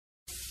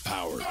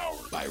Powered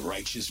by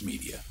Righteous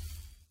Media.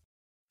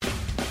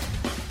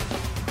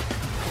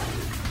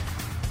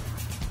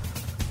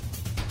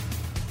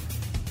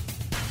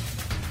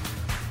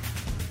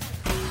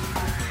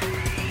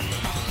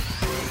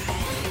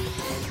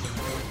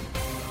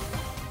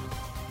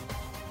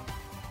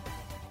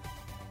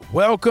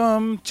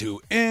 Welcome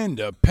to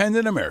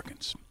Independent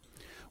Americans.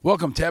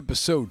 Welcome to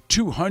episode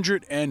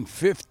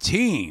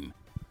 215.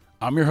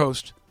 I'm your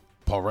host,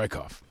 Paul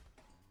Rykoff.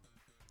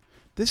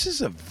 This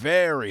is a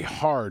very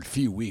hard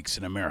few weeks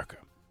in America.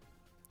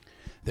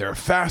 There are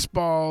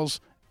fastballs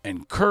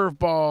and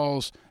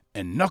curveballs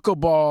and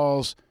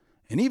knuckleballs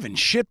and even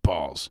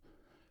shitballs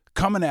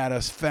coming at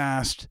us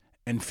fast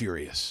and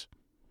furious.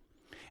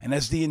 And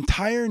as the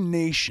entire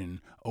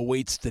nation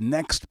awaits the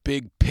next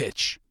big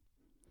pitch,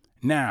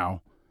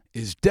 now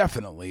is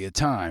definitely a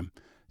time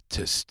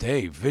to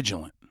stay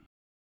vigilant.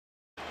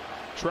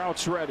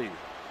 Trout's ready.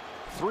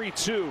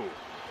 3-2.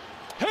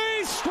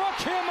 He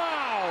struck him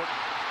out!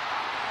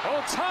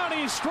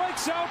 Ohtani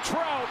strikes out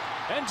Trout,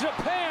 and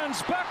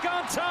Japan's back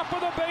on top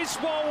of the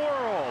baseball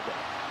world.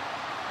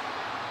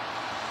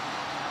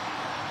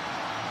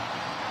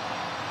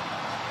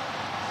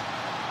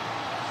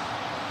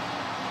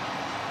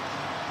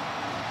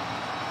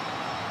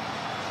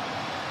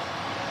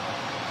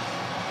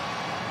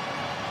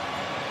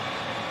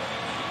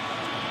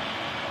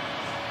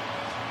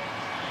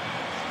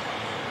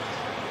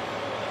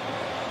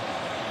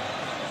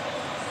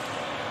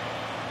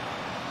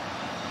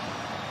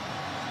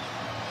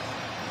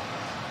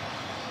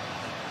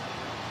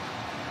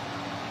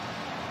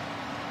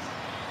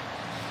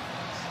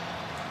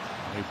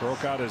 He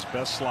broke out his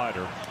best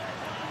slider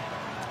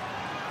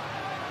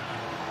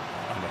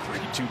on the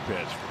 3-2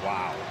 pitch.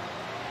 Wow.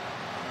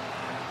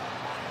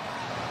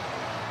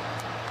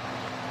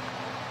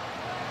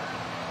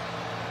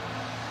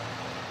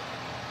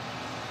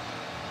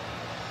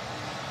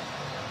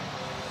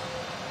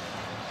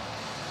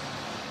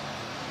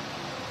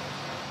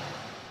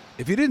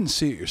 If you didn't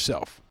see it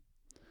yourself,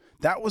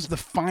 that was the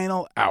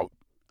final out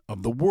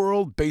of the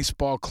World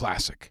Baseball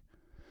Classic.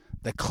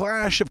 The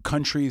clash of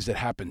countries that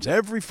happens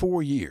every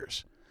 4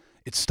 years.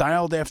 It's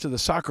styled after the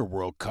Soccer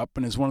World Cup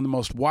and is one of the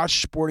most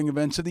watched sporting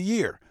events of the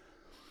year.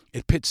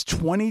 It pits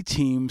 20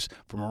 teams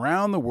from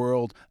around the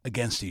world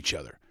against each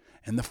other.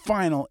 And the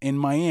final in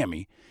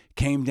Miami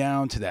came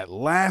down to that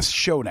last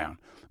showdown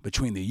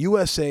between the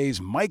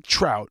USA's Mike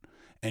Trout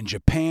and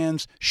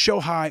Japan's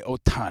Shohei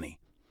Ohtani.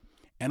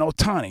 And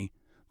Ohtani,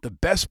 the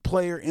best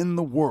player in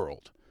the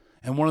world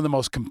and one of the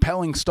most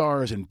compelling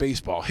stars in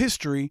baseball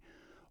history,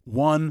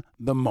 won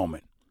the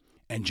moment,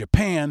 and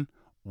Japan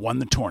won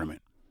the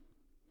tournament.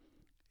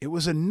 It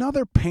was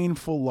another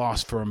painful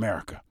loss for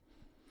America,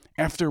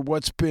 after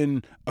what's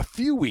been a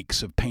few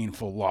weeks of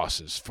painful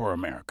losses for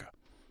America.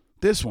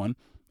 This one,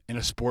 in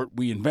a sport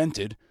we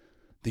invented,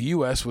 the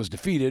U.S. was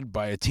defeated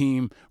by a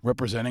team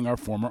representing our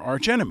former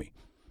archenemy,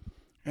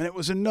 and it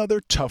was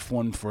another tough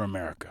one for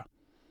America.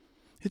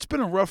 It's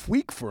been a rough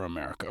week for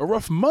America, a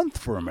rough month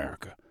for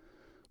America.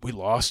 We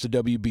lost to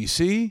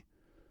WBC.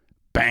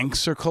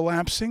 Banks are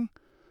collapsing.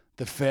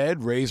 The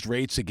Fed raised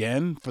rates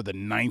again for the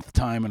 9th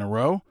time in a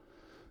row.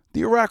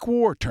 The Iraq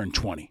War turned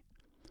 20.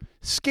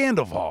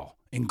 Scandalval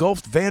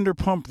engulfed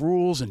Vanderpump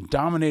Rules and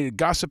dominated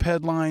gossip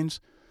headlines.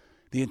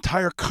 The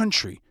entire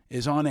country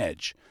is on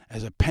edge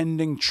as a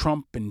pending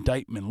Trump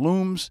indictment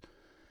looms.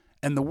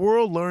 And the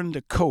world learned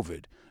that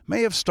COVID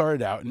may have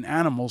started out in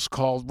animals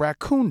called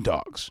raccoon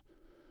dogs,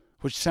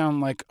 which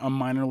sound like a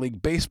minor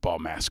league baseball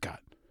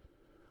mascot.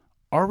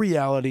 Our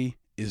reality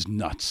is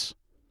nuts.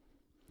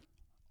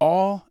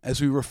 All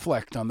as we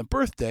reflect on the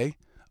birthday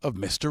of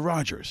Mr.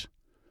 Rogers,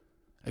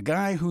 a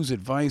guy whose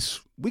advice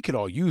we could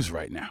all use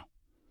right now.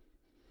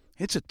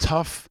 It's a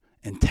tough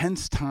and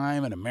tense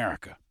time in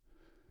America.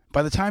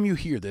 By the time you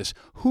hear this,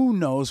 who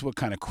knows what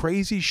kind of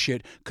crazy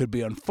shit could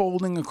be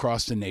unfolding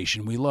across the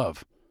nation we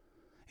love.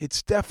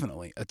 It's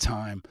definitely a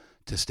time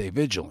to stay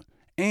vigilant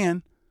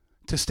and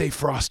to stay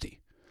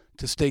frosty,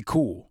 to stay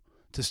cool,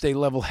 to stay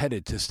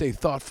level-headed, to stay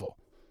thoughtful.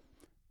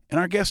 And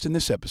our guest in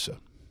this episode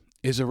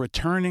is a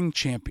returning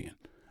champion,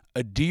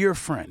 a dear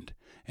friend,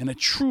 and a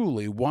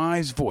truly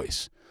wise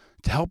voice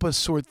to help us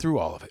sort through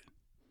all of it.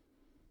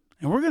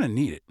 And we're going to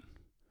need it,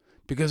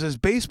 because as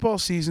baseball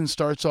season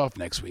starts off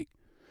next week,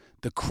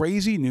 the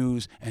crazy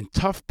news and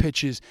tough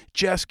pitches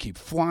just keep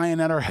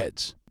flying at our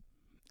heads.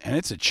 And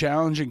it's a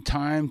challenging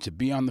time to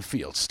be on the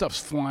field. Stuff's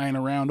flying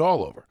around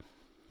all over.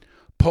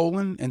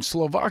 Poland and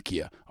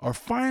Slovakia are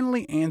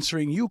finally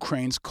answering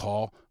Ukraine's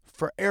call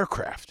for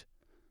aircraft.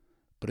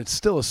 But it's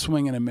still a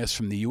swing and a miss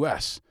from the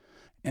U.S.,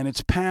 and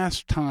it's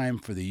past time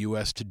for the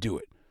U.S. to do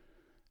it.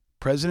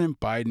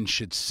 President Biden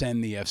should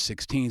send the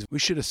F-16s. We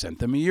should have sent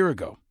them a year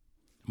ago.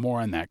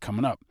 More on that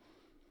coming up.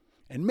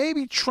 And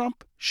maybe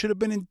Trump should have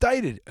been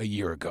indicted a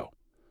year ago.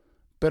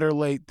 Better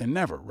late than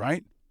never,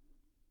 right?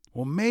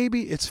 Well,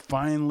 maybe it's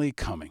finally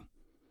coming.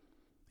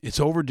 It's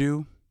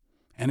overdue,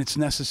 and it's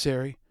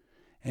necessary,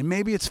 and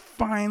maybe it's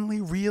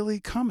finally really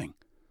coming.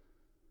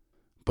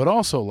 But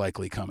also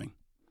likely coming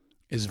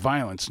is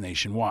violence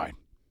nationwide.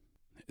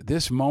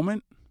 this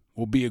moment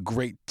will be a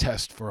great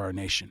test for our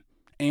nation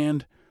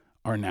and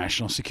our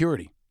national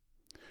security,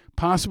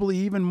 possibly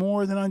even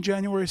more than on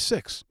January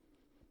 6th.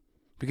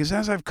 Because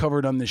as I've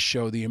covered on this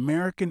show, the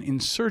American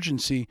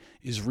insurgency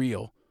is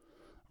real,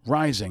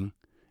 rising,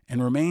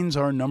 and remains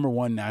our number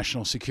one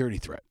national security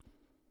threat.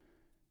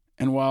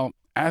 And while,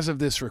 as of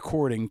this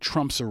recording,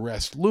 Trump's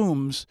arrest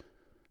looms,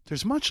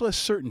 there's much less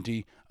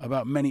certainty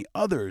about many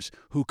others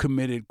who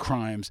committed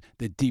crimes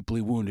that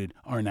deeply wounded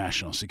our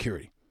national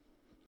security.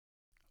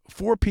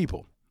 4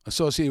 people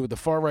associated with the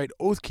far-right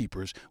Oath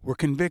Keepers were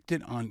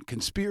convicted on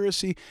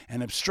conspiracy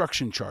and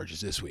obstruction charges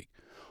this week,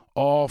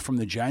 all from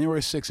the January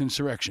 6th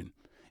insurrection,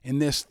 in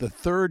this, the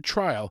 3rd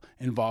trial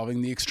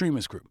involving the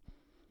extremist group.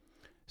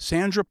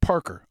 Sandra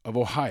Parker of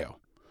Ohio,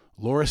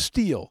 Laura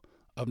Steele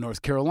of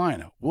North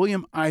Carolina,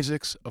 William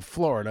Isaacs of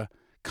Florida,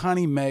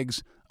 Connie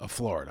Meggs of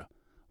Florida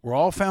were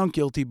all found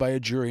guilty by a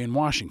jury in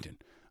Washington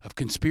of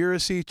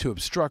conspiracy to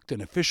obstruct an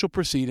official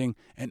proceeding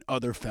and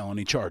other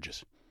felony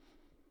charges.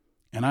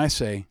 And I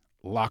say,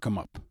 lock them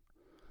up.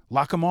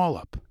 Lock them all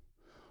up.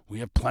 We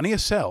have plenty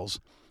of cells.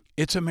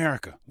 It's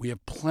America. We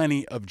have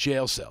plenty of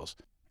jail cells.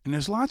 And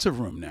there's lots of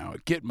room now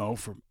at Gitmo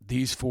for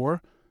these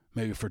 4,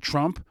 maybe for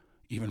Trump,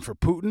 even for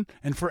Putin,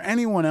 and for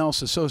anyone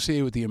else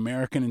associated with the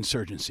American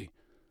insurgency.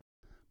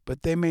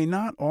 But they may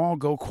not all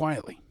go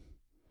quietly.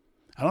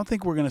 I don't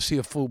think we're going to see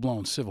a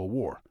full-blown civil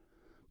war,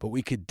 but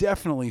we could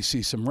definitely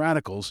see some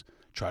radicals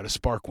try to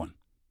spark one.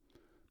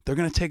 They're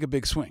going to take a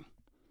big swing.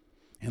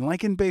 And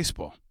like in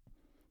baseball,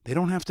 they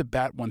don't have to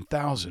bat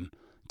 1,000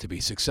 to be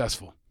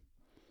successful.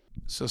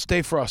 So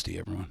stay frosty,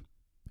 everyone,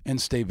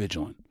 and stay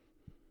vigilant,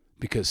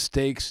 because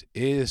stakes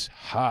is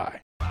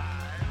high.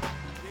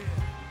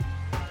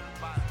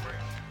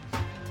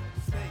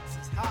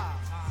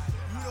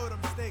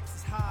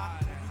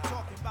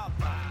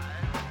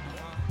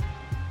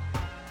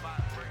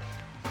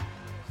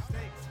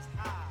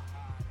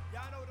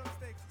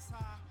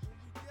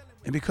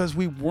 And because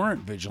we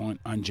weren't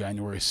vigilant on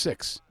January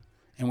 6th,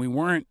 and we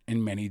weren't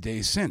in many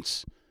days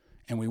since,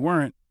 and we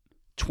weren't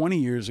 20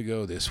 years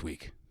ago this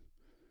week.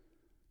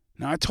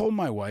 Now, I told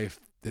my wife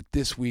that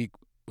this week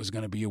was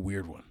going to be a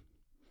weird one,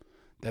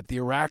 that the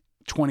Iraq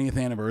 20th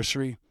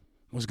anniversary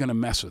was going to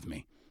mess with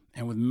me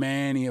and with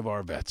many of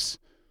our vets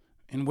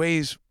in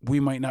ways we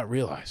might not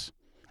realize.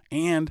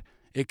 And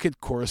it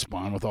could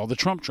correspond with all the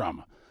Trump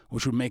drama,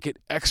 which would make it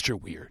extra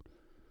weird.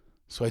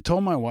 So I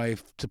told my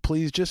wife to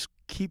please just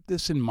keep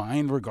this in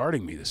mind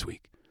regarding me this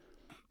week.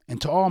 And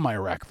to all my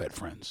Iraq vet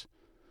friends,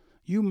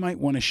 you might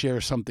want to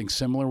share something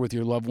similar with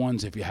your loved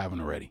ones if you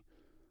haven't already.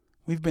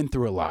 We've been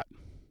through a lot,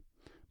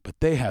 but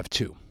they have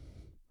too.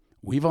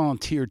 We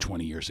volunteered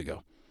 20 years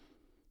ago.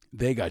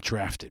 They got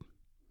drafted.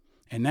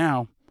 And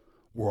now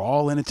we're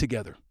all in it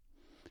together,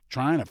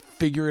 trying to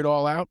figure it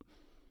all out,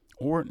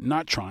 or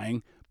not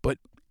trying, but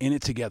in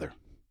it together.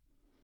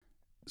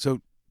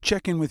 So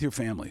check in with your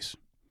families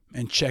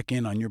and check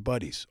in on your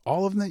buddies,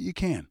 all of them that you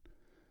can,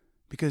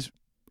 because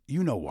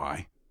you know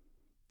why,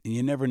 and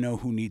you never know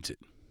who needs it.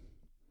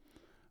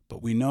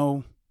 But we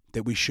know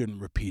that we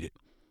shouldn't repeat it.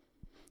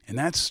 And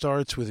that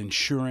starts with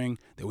ensuring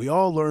that we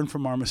all learn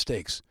from our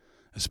mistakes,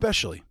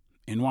 especially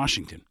in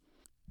Washington,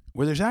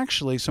 where there's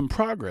actually some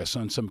progress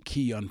on some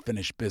key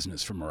unfinished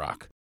business from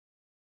Iraq.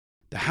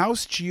 The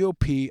House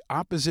GOP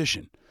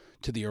opposition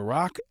to the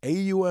Iraq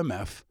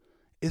AUMF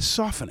is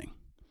softening.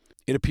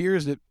 It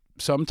appears that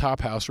some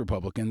top House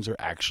Republicans are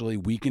actually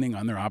weakening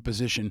on their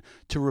opposition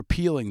to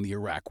repealing the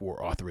Iraq war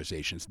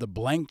authorizations, the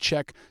blank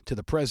check to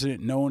the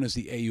president known as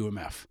the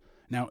AUMF.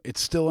 Now,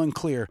 it's still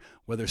unclear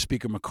whether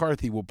Speaker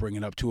McCarthy will bring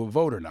it up to a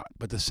vote or not,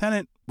 but the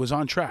Senate was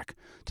on track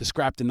to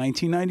scrap the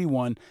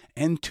 1991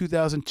 and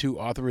 2002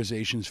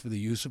 authorizations for the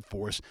use of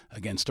force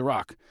against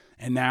Iraq.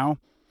 And now,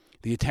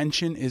 the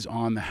attention is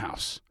on the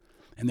House.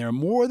 And there are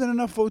more than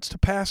enough votes to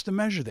pass the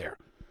measure there.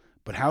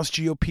 But House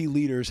GOP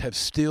leaders have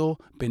still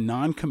been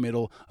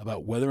non-committal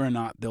about whether or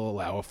not they'll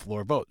allow a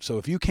floor vote. So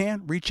if you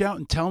can, reach out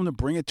and tell them to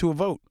bring it to a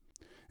vote.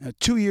 Now,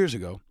 2 years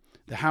ago,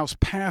 the House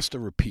passed a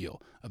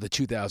repeal of the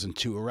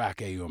 2002 Iraq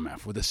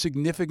AUMF with a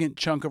significant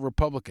chunk of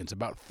Republicans,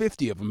 about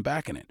 50 of them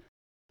backing it.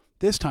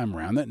 This time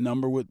around, that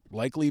number would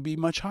likely be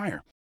much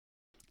higher.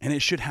 And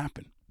it should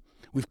happen.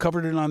 We've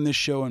covered it on this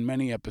show in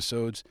many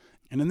episodes,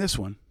 and in this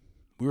one,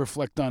 we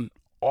reflect on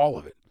all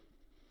of it.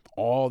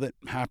 All that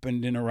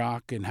happened in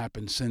Iraq and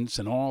happened since,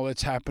 and all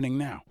that's happening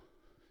now.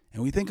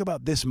 And we think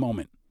about this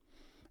moment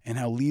and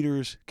how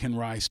leaders can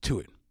rise to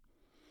it,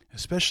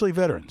 especially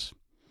veterans,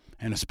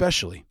 and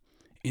especially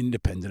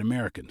independent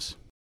Americans.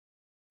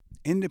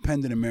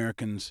 Independent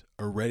Americans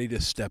are ready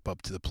to step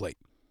up to the plate.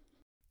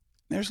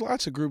 There's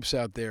lots of groups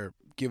out there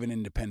giving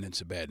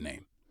independence a bad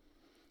name,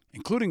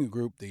 including a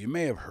group that you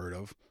may have heard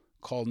of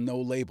called No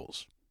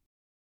Labels.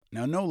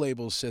 Now, No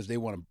Labels says they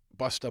want to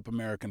bust up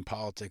American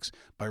politics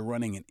by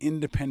running an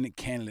independent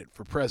candidate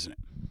for president.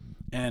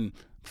 And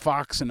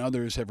Fox and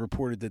others have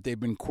reported that they've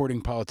been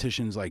courting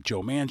politicians like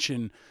Joe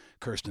Manchin,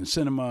 Kyrsten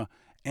Sinema,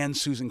 and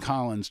Susan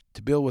Collins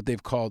to build what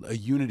they've called a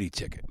unity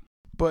ticket.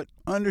 But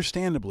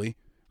understandably,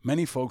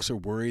 Many folks are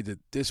worried that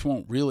this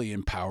won't really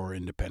empower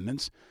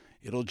independents.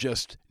 It'll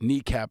just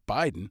kneecap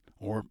Biden,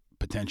 or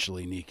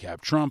potentially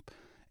kneecap Trump,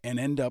 and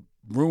end up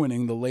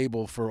ruining the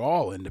label for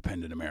all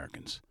independent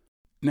Americans.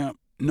 Now,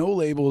 No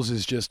Labels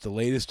is just the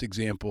latest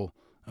example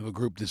of a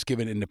group that's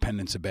given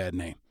independents a bad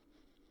name.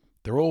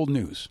 They're old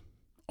news,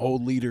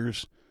 old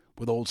leaders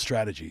with old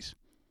strategies.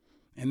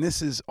 And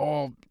this is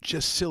all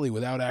just silly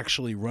without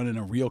actually running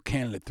a real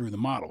candidate through the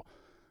model.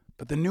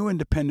 But the new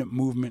independent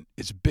movement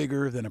is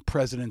bigger than a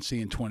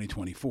presidency in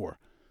 2024,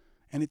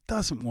 and it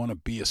doesn't want to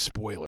be a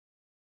spoiler.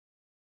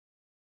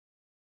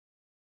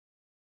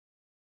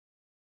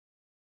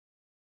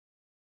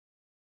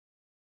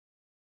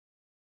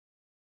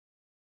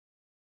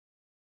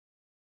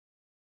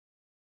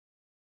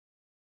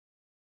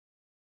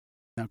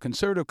 Now,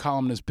 conservative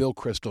columnist Bill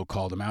Kristol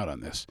called him out on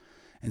this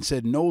and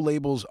said No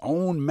Labels'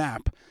 own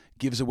map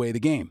gives away the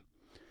game.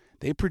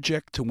 They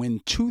project to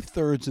win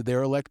 2/3 of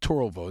their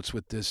electoral votes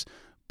with this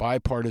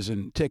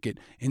bipartisan ticket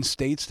in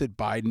states that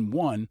Biden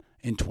won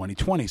in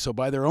 2020. So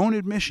by their own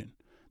admission,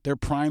 their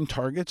prime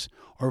targets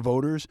are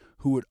voters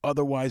who would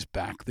otherwise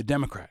back the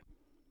Democrat.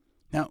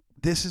 Now,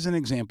 this is an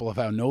example of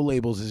how No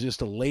Labels is just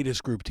the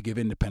latest group to give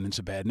independents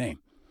a bad name.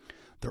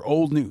 They're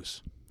old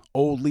news,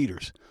 old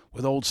leaders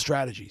with old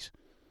strategies.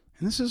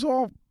 And this is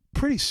all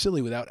pretty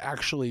silly without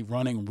actually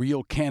running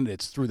real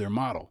candidates through their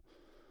model.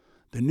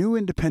 The new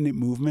independent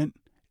movement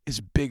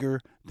is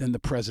bigger than the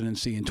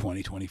presidency in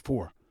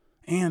 2024.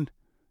 And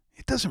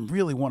it doesn't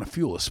really want to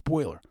fuel a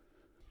spoiler.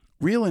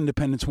 Real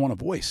independents want a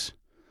voice.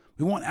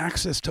 We want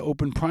access to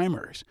open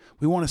primaries.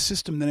 We want a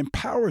system that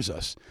empowers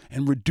us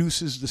and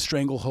reduces the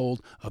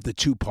stranglehold of the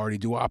two-party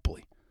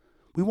duopoly.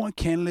 We want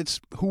candidates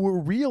who are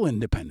real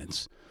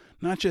independents,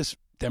 not just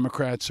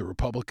Democrats or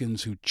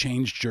Republicans who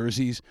changed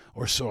jerseys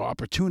or saw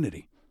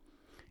opportunity.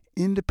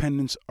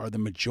 Independents are the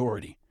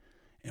majority,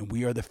 and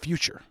we are the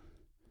future.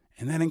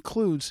 And that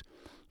includes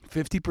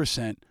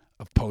 50%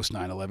 of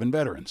post-9/11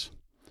 veterans,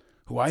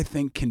 who I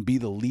think can be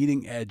the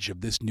leading edge of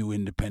this new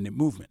independent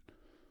movement.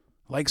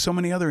 Like so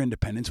many other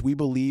independents, we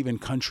believe in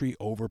country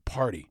over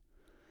party,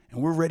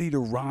 and we're ready to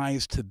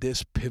rise to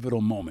this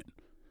pivotal moment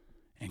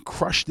and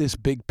crush this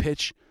big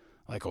pitch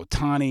like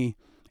Ohtani,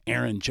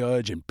 Aaron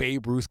Judge, and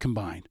Babe Ruth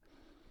combined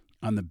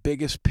on the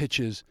biggest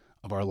pitches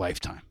of our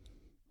lifetime.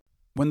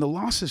 When the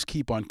losses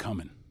keep on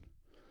coming,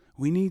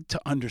 we need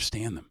to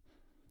understand them.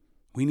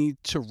 We need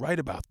to write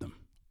about them.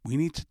 We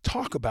need to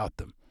talk about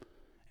them.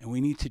 And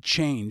we need to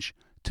change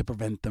to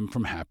prevent them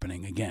from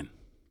happening again.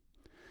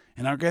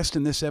 And our guest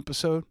in this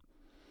episode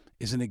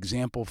is an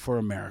example for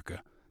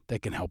America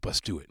that can help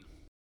us do it.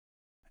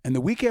 And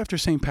the week after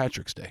St.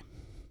 Patrick's Day,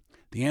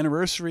 the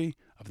anniversary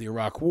of the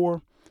Iraq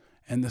War,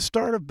 and the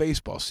start of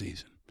baseball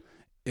season,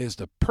 is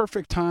the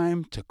perfect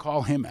time to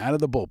call him out of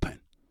the bullpen.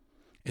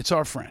 It's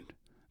our friend,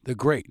 the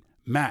great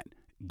Matt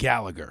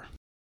Gallagher.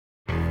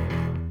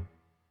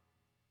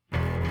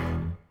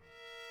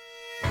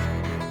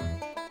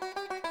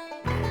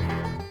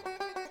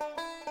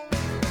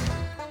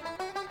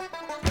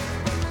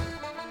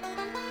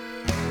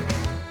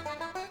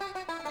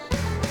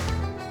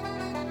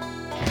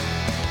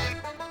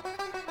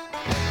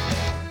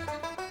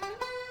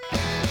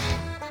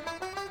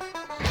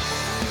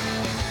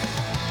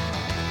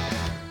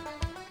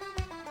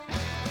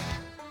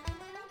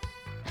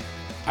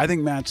 I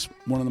think Matt's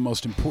one of the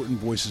most important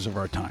voices of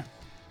our time.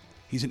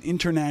 He's an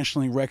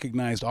internationally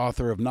recognized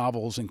author of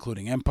novels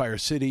including Empire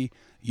City,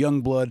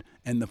 Youngblood,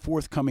 and the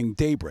forthcoming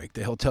Daybreak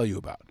that he'll tell you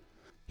about.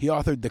 He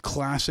authored the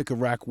classic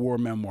Iraq War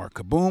memoir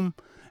Kaboom,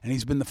 and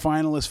he's been the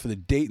finalist for the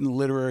Dayton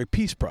Literary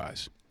Peace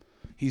Prize.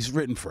 He's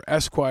written for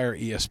Esquire,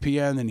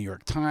 ESPN, the New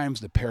York Times,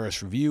 the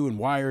Paris Review, and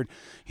Wired.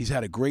 He's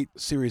had a great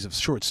series of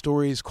short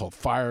stories called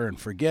Fire and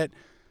Forget,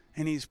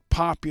 and he's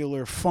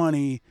popular,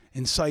 funny,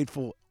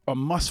 insightful, a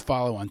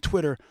must-follow on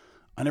Twitter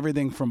on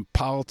everything from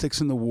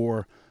politics and the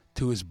war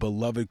to his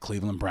beloved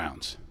Cleveland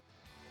Browns.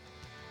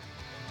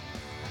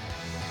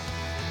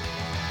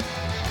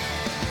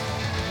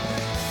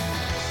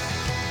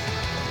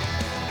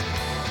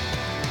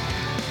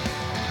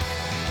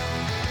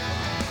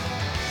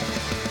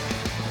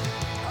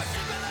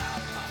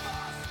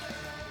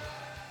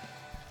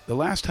 The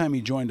last time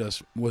he joined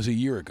us was a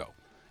year ago,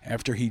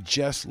 after he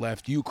just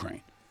left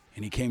Ukraine,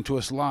 and he came to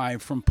us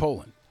live from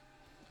Poland.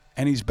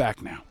 And he's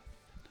back now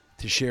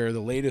to share the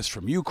latest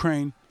from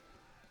Ukraine,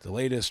 the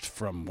latest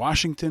from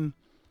Washington,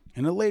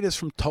 and the latest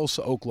from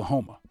Tulsa,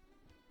 Oklahoma.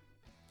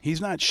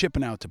 He's not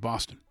shipping out to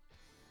Boston,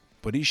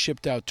 but he's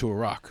shipped out to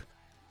Iraq,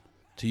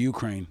 to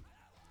Ukraine,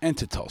 and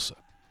to Tulsa.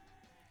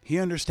 He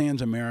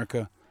understands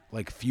America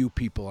like few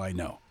people I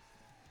know,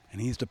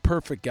 and he's the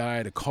perfect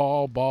guy to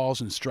call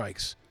balls and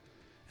strikes,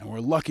 and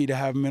we're lucky to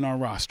have him in our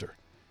roster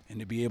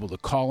and to be able to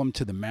call him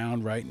to the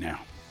mound right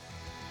now.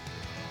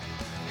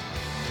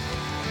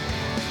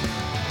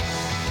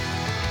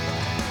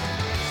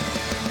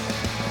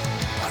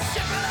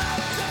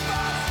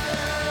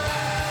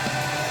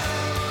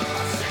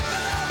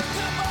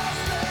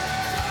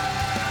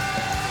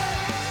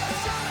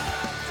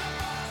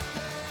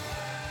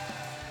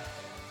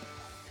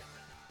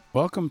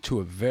 Welcome to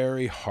a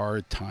very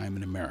hard time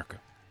in America,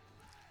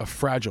 a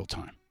fragile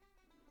time.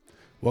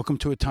 Welcome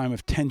to a time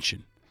of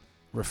tension,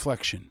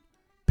 reflection,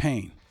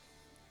 pain,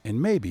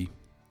 and maybe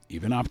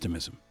even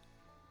optimism.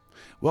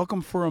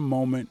 Welcome for a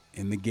moment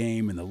in the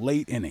game in the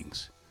late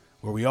innings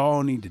where we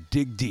all need to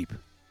dig deep,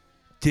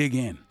 dig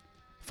in,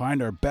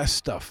 find our best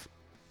stuff,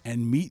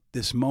 and meet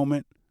this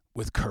moment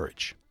with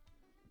courage.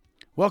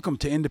 Welcome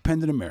to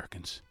Independent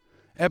Americans,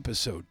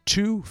 episode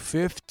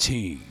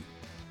 215.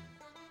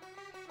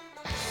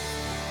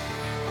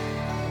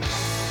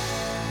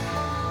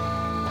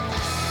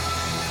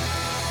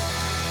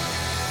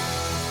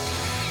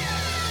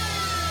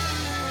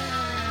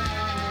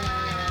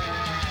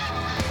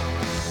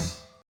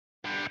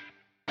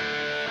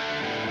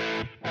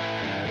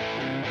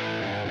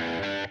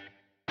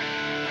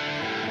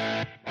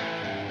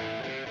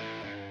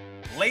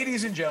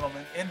 Ladies and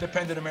gentlemen,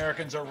 independent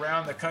Americans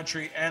around the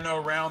country and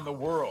around the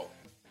world.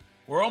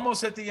 We're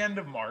almost at the end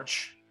of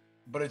March,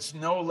 but it's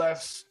no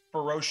less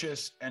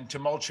ferocious and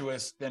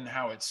tumultuous than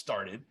how it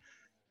started.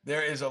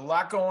 There is a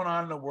lot going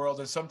on in the world,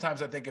 and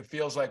sometimes I think it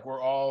feels like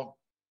we're all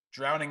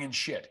drowning in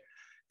shit.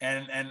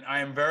 And I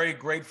am very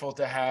grateful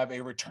to have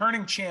a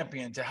returning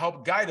champion to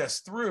help guide us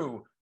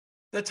through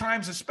the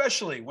times,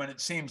 especially when it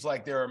seems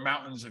like there are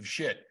mountains of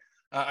shit.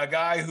 A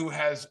guy who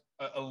has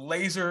a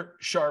laser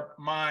sharp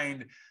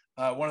mind,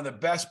 one of the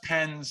best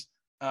pens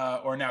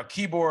or now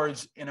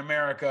keyboards in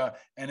America,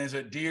 and is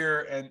a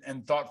dear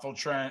and thoughtful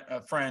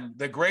friend.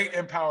 The great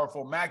and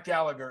powerful Matt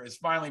Gallagher is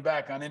finally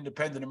back on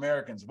Independent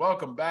Americans.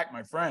 Welcome back,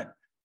 my friend.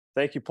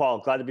 Thank you,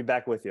 Paul. Glad to be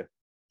back with you.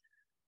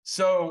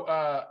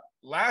 So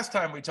last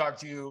time we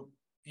talked to you,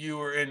 you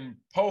were in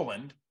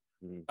Poland.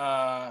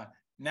 Mm-hmm.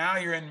 Now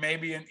you're in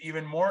maybe an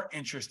even more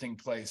interesting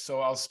place.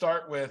 So I'll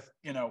start with,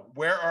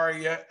 where are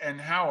you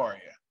and how are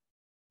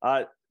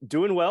you?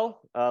 Doing well,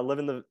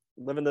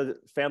 living the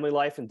family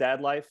life and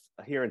dad life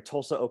here in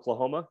Tulsa,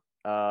 Oklahoma.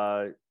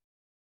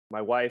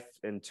 My wife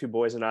and two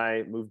boys and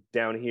I moved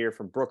down here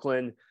from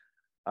Brooklyn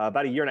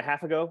about a year and a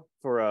half ago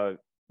for a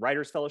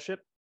writers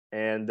fellowship,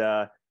 and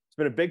it's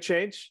been a big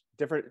change,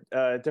 different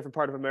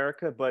part of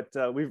America, but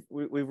we've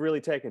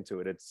really taken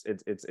to it.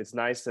 It's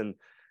nice, and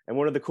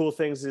one of the cool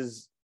things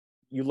is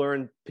you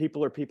learn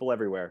people are people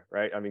everywhere,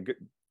 right? I mean,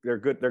 they're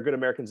good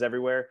Americans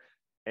everywhere.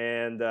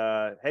 And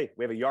hey,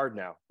 we have a yard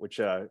now, which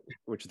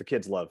the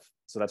kids love.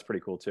 So that's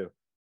pretty cool too.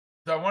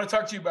 So I want to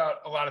talk to you about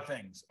a lot of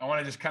things. I want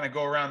to just kind of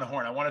go around the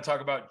horn. I want to talk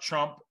about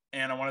Trump,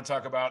 and I want to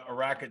talk about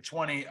Iraq at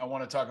 20. I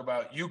want to talk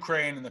about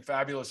Ukraine and the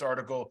fabulous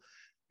article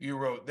you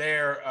wrote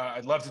there.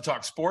 I'd love to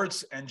talk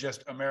sports and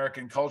just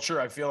American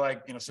culture. I feel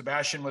like,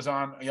 Sebastian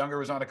Younger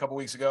was on a couple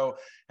weeks ago,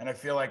 and I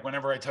feel like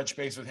whenever I touch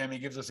base with him, he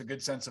gives us a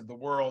good sense of the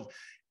world,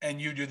 and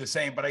you do the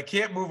same. But I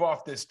can't move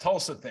off this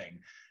Tulsa thing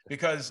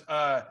because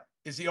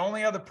is the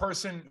only other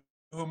person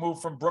who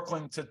moved from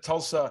Brooklyn to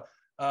Tulsa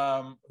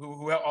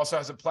who also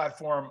has a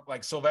platform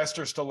like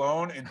Sylvester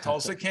Stallone in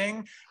Tulsa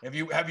King.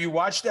 Have you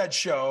watched that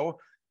show?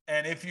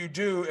 And if you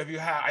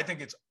have, I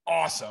think it's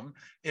awesome.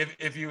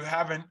 If you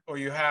haven't, or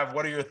you have,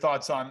 what are your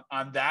thoughts on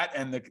that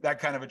and that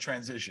kind of a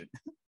transition?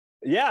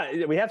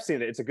 Yeah, we have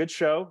seen it. It's a good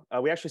show.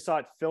 We actually saw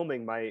it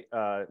filming. My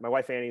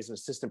wife Annie is an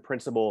assistant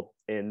principal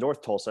in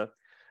North Tulsa,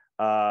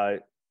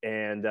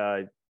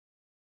 and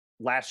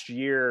last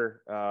year,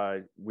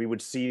 we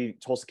would see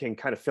Tulsa King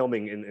kind of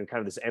filming in kind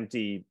of this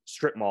empty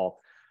strip mall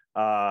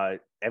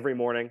every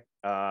morning.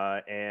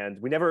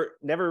 And we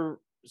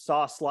never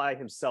saw Sly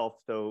himself,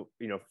 though,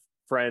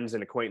 friends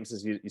and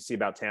acquaintances you see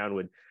about town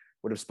would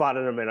have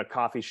spotted him in a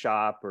coffee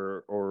shop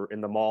or in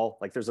the mall.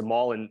 Like there's a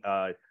mall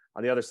on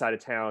the other side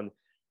of town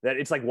that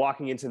it's like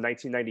walking into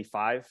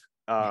 1995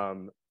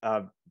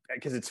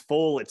 because it's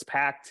full, it's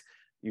packed.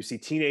 You see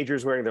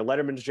teenagers wearing their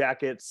Letterman's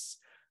jackets.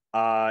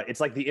 It's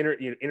like the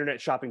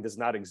internet shopping does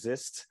not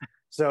exist.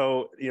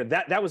 So,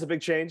 that was a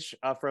big change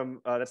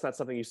from that's not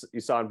something you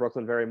saw in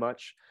Brooklyn very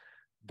much.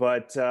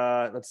 But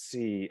let's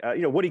see,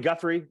 Woody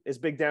Guthrie is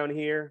big down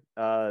here.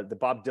 The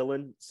Bob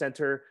Dylan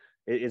Center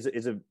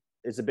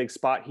is a big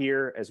spot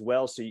here as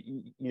well. So,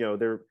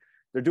 they're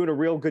doing a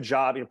real good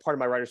job. Part of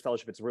my writers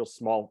fellowship, it's a real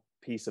small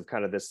piece of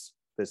kind of this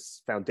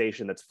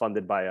foundation that's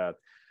funded by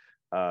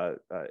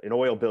an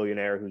oil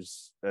billionaire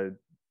who's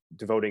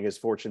devoting his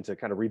fortune to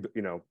kind of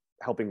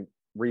helping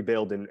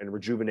rebuild and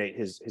rejuvenate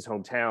his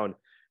hometown.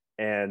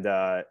 And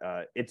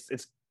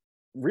it's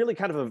really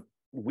kind of a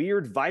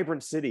weird,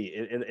 vibrant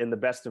city in the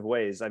best of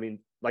ways. I mean,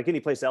 like any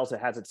place else, it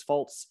has its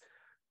faults,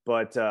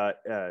 but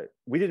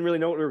we didn't really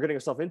know what we were getting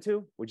ourselves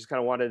into. We just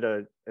kind of wanted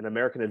an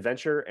American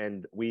adventure,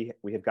 and we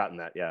have gotten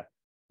that. Yeah.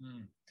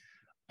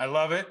 I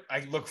love it.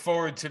 I look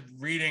forward to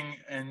reading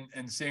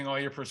and seeing all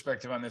your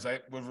perspective on this. I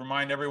would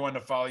remind everyone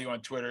to follow you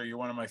on Twitter. You're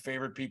one of my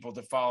favorite people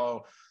to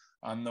follow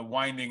on the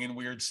winding and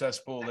weird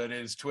cesspool that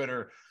is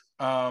Twitter.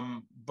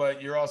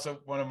 But you're also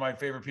one of my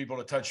favorite people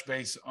to touch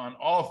base on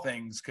all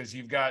things, because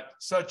you've got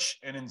such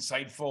an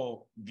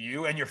insightful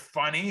view, and you're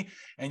funny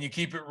and you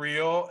keep it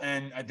real.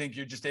 And I think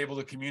you're just able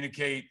to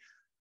communicate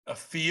a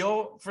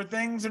feel for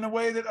things in a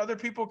way that other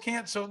people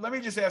can't. So let me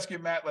just ask you,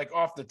 Matt, like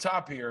off the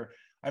top here,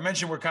 I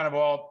mentioned we're kind of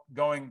all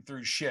going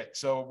through shit.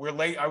 So we're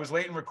late. I was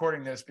late in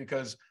recording this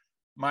because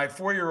my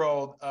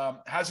 4-year-old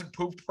hasn't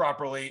pooped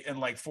properly in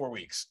like 4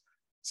 weeks.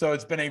 So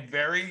it's been a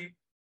very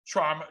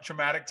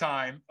traumatic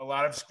time, a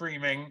lot of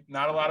screaming,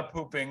 not a lot of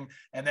pooping,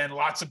 and then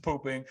lots of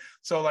pooping.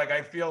 So like,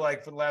 I feel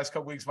like for the last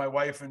couple weeks, my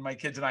wife and my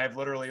kids and I have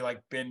literally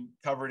like been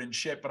covered in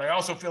shit, but I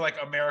also feel like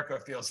America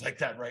feels like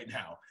that right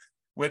now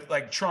with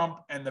like Trump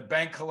and the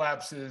bank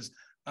collapses,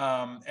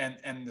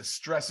 and the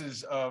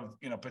stresses of,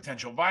 you know,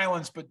 potential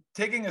violence. But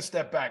taking a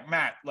step back,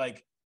 Matt,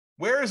 like,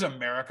 where is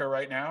America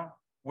right now?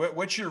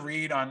 What's your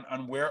read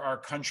on where our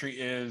country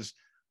is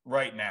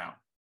right now?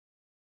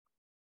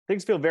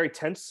 Things feel very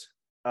tense.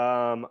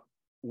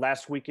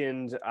 Last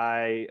weekend,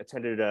 I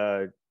attended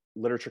a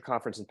literature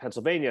conference in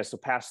Pennsylvania. So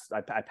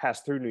I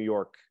passed through New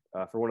York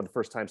for one of the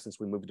first times since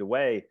we moved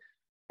away.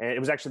 And it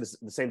was actually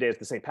the same day as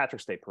the St.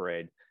 Patrick's Day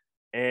parade.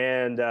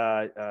 And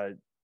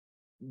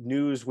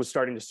news was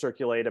starting to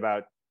circulate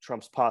about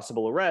Trump's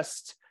possible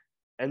arrest.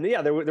 And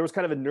yeah, there was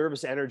kind of a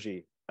nervous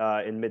energy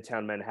in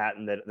Midtown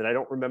Manhattan that I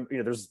don't remember. You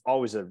know, there's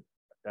always an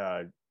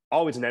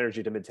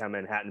energy to Midtown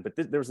Manhattan, but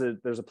there's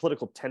a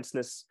political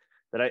tenseness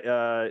that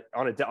I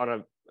on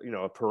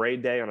a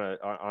parade day on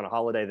a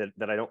holiday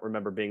that I don't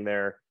remember being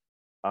there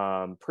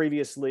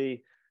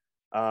previously.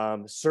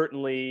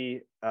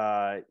 Certainly,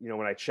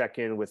 when I check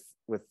in with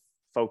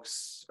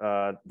folks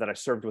that I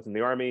served with in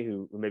the Army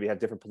who maybe have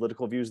different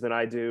political views than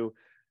I do,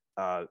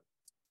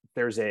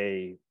 there's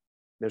an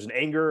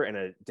anger and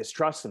a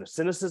distrust and a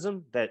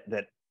cynicism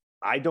that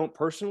I don't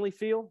personally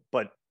feel,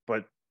 but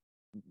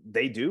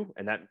they do,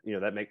 and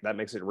that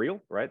makes it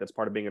real, right? That's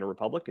part of being in a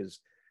republic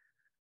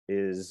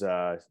is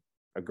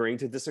agreeing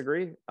to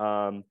disagree.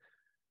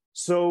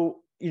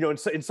 So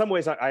in some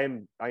ways, I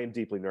am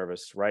deeply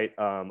nervous, right?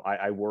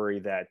 I worry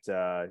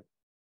that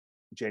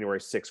January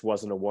 6th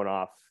wasn't a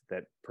one-off,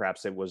 that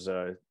perhaps it was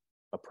a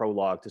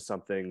prologue to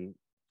something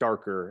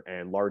darker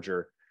and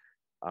larger.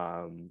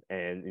 And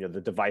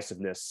the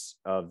divisiveness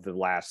of the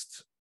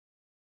last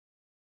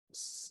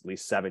at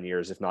least 7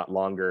 years, if not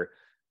longer,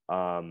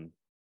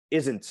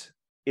 isn't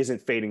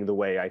fading the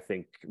way I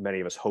think many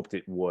of us hoped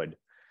it would.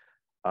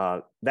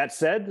 That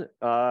said,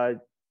 part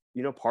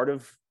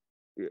of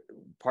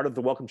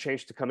the welcome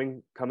change to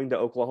coming to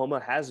Oklahoma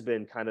has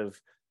been kind of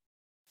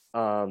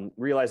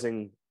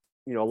realizing,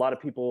 a lot of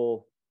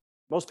people,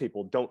 most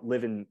people don't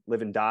live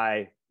and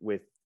die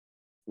with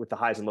the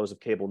highs and lows of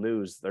cable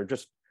news. They're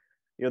just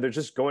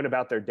going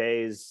about their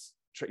days,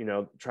 trying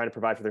to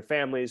provide for their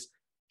families,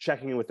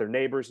 checking in with their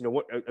neighbors.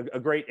 A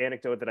great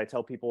anecdote that I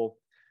tell people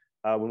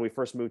when we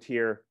first moved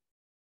here,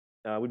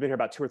 we've been here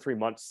about 2 or 3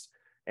 months,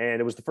 and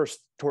it was the first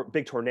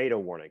big tornado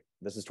warning.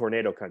 This is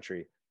tornado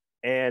country.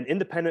 And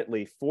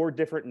independently, 4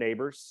 different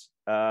neighbors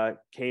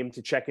came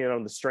to check in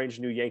on the strange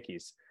new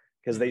Yankees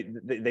because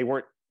they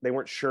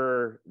weren't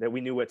sure that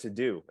we knew what to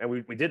do, and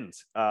we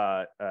didn't.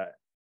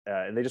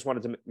 And they just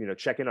wanted to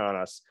check in on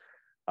us.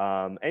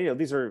 And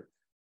these are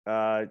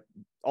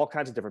all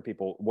kinds of different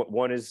people.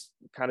 One is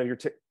kind of your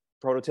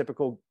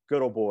prototypical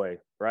good old boy,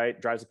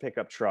 right? Drives a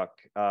pickup truck.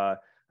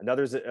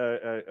 Another's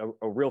a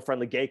real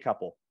friendly gay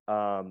couple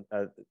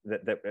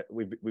that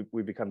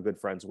we've become good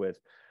friends with.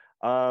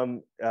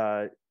 The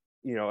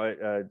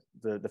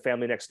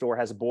family next door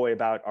has a boy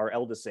about our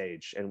eldest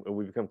age, and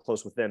we become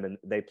close with them, and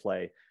they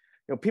play.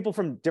 People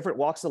from different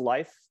walks of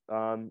life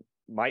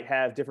might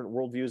have different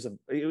worldviews.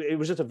 It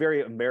was just a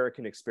very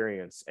American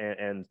experience,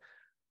 and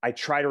I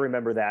try to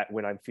remember that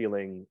when I'm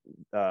feeling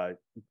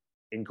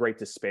in great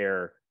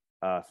despair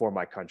for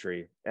my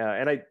country.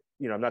 And I'm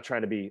not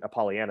trying to be a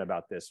Pollyanna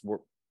about this.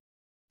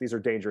 These are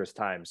dangerous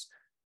times,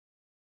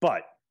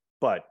 but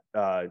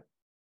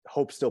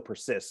hope still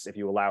persists if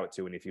you allow it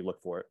to, and if you look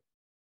for it.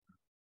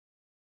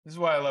 This is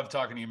why I love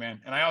talking to you,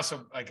 man. And I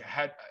also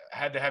had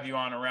to have you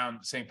on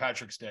around St.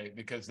 Patrick's Day,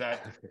 because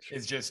that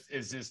is just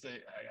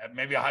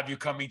maybe I'll have you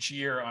come each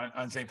year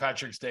on St.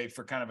 Patrick's Day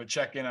for kind of a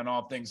check-in on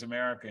all things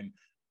American.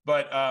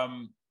 But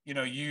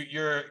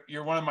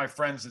you're one of my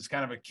friends that's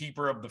kind of a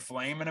keeper of the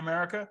flame in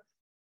America.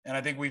 And I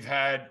think we've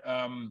had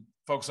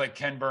folks like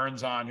Ken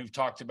Burns on who've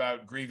talked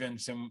about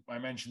grievance, and I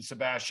mentioned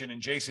Sebastian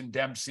and Jason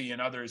Dempsey and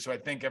others who I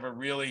think have a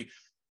really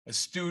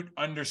astute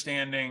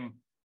understanding,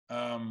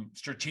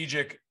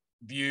 strategic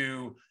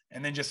view,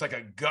 and then just like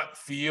a gut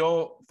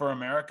feel for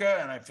America.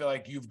 And I feel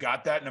like you've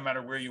got that no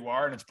matter where you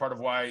are, and it's part of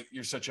why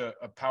you're such a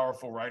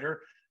powerful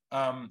writer.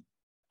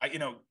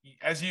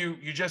 As you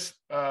just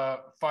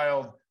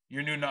filed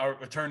your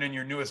turned in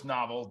your newest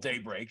novel,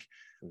 Daybreak,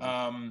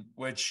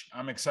 which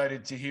I'm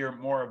excited to hear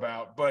more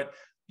about. But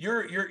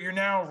you're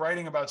now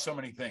writing about so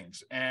many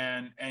things,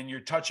 and you're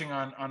touching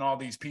on all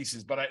these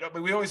pieces. But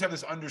we always have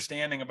this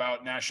understanding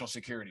about national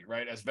security,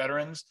 right? As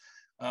veterans,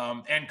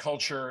 and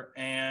culture,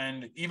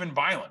 and even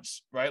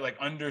violence, right? Like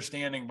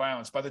understanding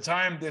violence. By the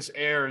time this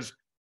airs,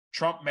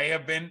 Trump may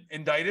have been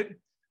indicted.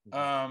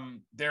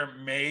 There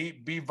may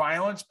be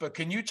violence, but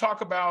can you talk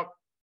about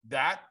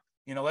that?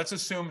 Let's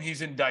assume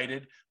he's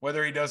indicted.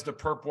 Whether he does the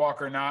perp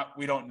walk or not,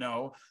 we don't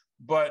know.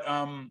 But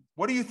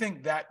what do you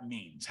think that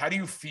means? How do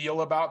you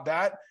feel about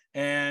that?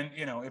 And,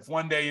 if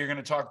one day you're going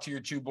to talk to your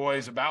two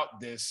boys about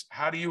this,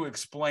 how do you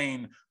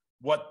explain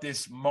what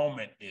this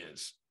moment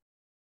is?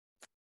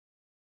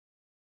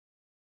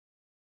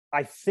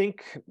 I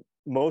think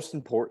most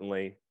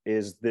importantly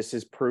this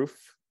is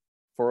proof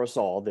for us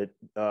all that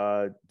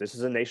this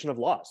is a nation of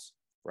laws,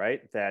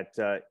 right?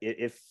 That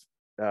if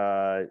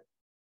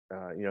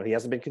he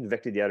hasn't been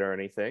convicted yet or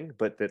anything,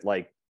 but that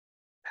like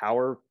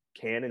power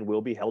can and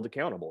will be held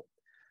accountable.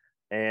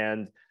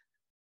 And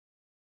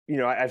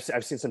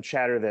I've seen some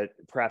chatter that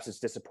perhaps it's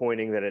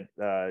disappointing that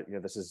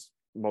this is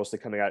mostly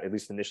coming out, at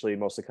least initially,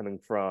 mostly coming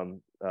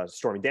from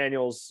Stormy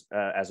Daniels,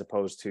 as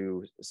opposed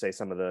to, say,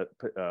 some of the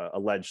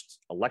alleged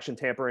election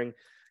tampering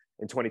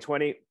in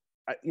 2020.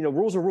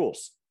 Rules are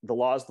rules. The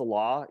law is the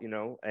law,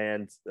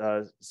 and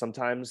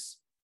sometimes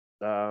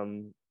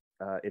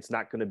it's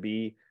not going to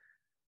be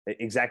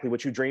exactly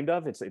what you dreamed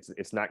of.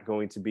 It's not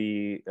going to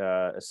be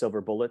a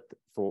silver bullet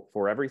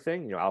for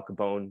everything. Al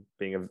Capone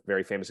being a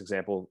very famous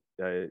example.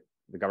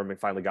 The government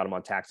finally got him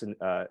on tax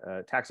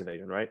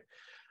evasion, right?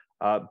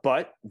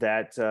 But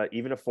that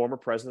even a former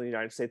president of the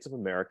United States of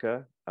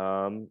America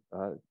can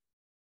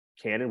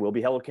and will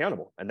be held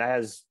accountable. And that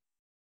has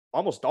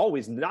almost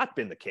always not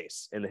been the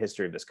case in the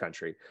history of this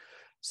country.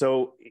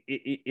 So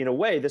in a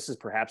way, this is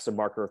perhaps a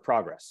marker of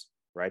progress,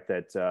 right?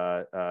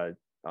 That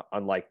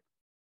unlike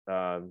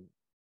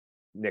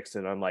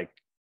Nixon, unlike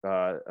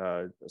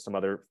some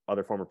other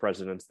former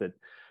presidents that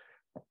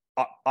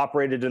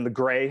operated in the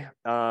gray,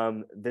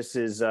 this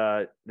is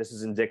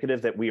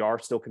indicative that we are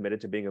still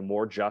committed to being a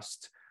more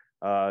just,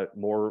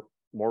 more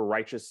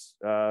righteous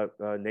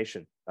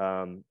nation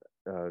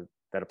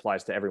that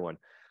applies to everyone.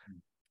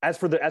 As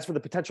for the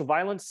potential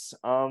violence,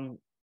 that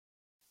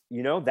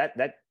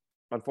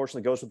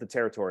unfortunately goes with the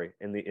territory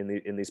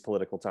in these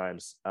political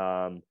times.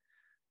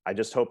 I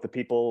just hope the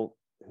people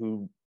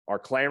who are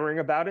clamoring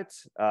about it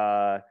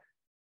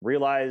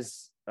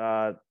realize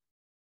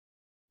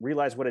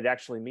what it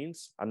actually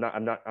means. I'm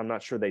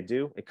not sure they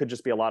do. It could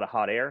just be a lot of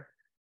hot air.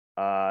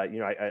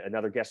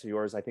 Another guest of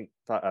yours, I think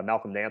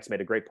Malcolm Nance,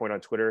 made a great point on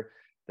Twitter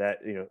that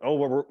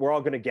we're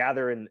all going to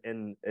gather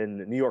in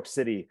New York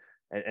City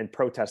and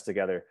protest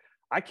together.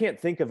 I can't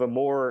think of a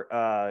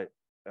more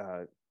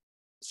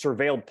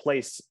surveilled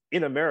place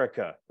in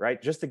America,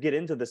 right? Just to get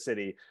into the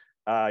city,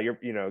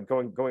 you're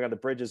going on the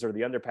bridges or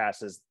the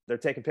underpasses. They're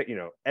taking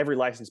every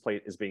license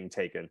plate is being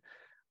taken.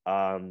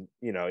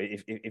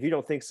 If you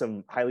don't think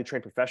some highly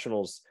trained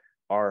professionals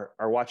are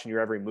watching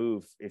your every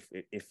move,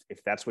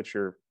 if that's what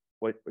you're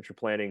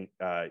planning,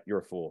 you're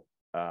a fool.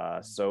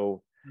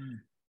 So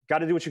got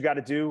to do what you got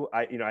to do.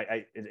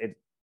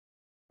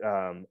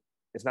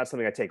 It's not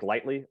something I take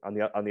lightly. On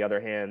the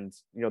other hand,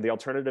 the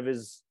alternative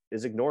is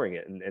ignoring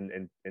it,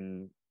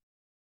 and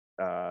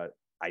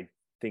I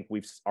think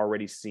we've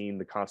already seen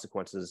the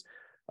consequences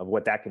of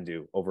what that can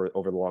do over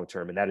the long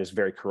term, and that is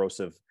very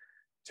corrosive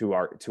to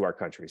our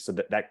country. So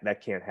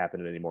that can't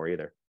happen anymore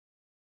either.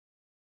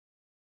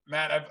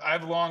 Matt,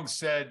 I've long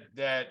said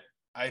that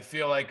I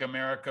feel like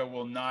America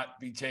will not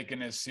be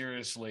taken as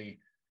seriously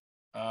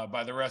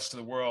by the rest of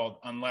the world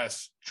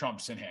unless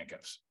Trump's in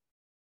handcuffs.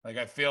 Like,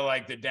 I feel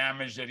like the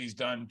damage that he's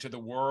done to the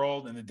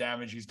world and the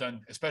damage he's done,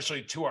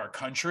 especially to our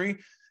country,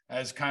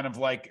 as kind of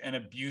like an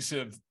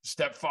abusive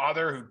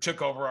stepfather who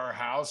took over our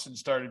house and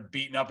started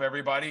beating up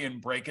everybody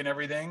and breaking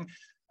everything.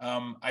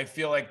 I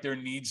feel like there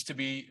needs to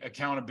be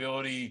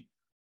accountability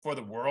for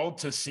the world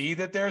to see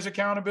that there's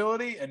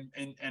accountability.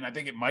 And I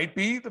think it might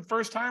be the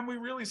first time we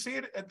really see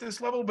it at this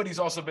level, but he's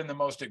also been the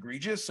most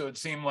egregious. So it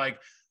seemed like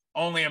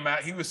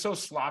he was so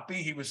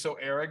sloppy. He was so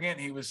arrogant.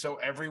 He was so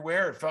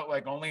everywhere. It felt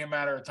like only a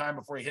matter of time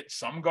before he hit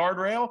some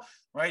guardrail,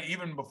 right?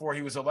 Even before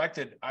he was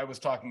elected, I was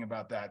talking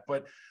about that.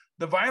 But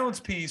the violence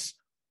piece,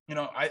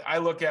 I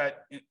look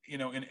at,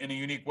 in a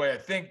unique way, I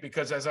think,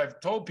 because as I've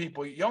told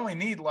people, you only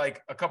need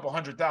like a couple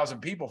 100,000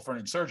 people for an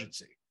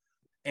insurgency.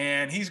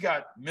 And he's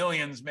got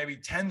millions, maybe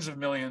tens of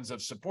millions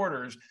of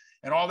supporters,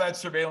 and all that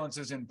surveillance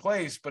is in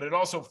place. But it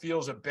also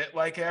feels a bit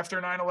like after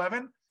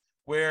 9/11,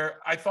 where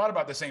I thought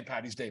about the St.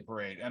 Patty's Day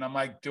parade. And I'm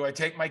like, do I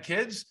take my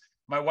kids?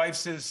 My wife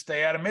says,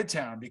 stay out of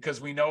Midtown,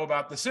 because we know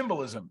about the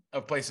symbolism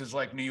of places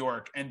like New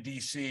York and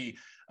DC,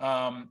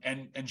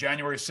 and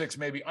January 6th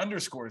maybe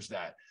underscores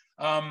that.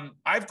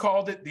 I've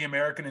called it the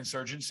American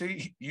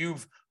insurgency.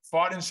 You've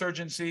fought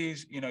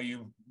insurgencies,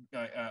 you've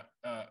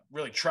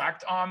really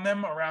tracked on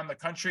them around the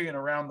country and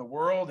around the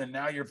world, and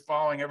now you're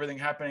following everything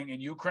happening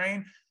in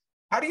Ukraine.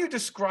 How do you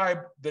describe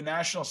the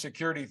national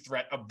security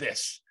threat of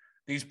this?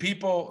 These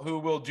people who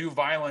will do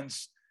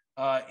violence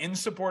in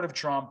support of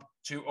Trump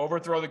to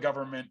overthrow the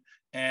government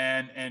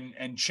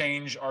and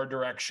change our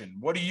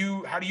direction. How do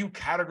you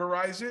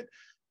categorize it,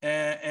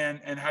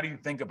 and how do you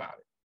think about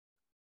it?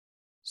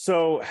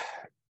 So,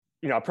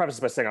 I'll preface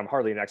by saying I'm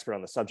hardly an expert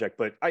on the subject,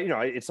 but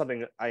it's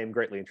something I am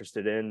greatly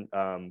interested in,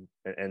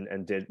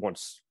 and did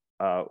once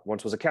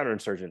was a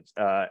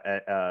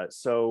counterinsurgent.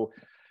 So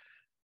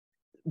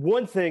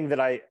one thing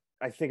that I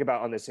think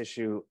about on this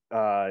issue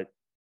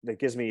that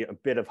gives me a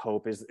bit of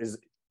hope is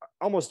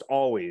almost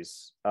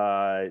always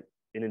like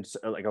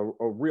a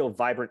real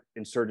vibrant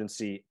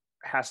insurgency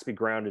has to be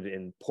grounded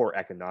in poor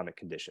economic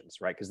conditions,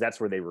 right? Because that's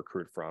where they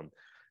recruit from.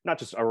 Not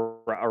just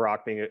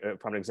Iraq being a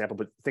prominent example,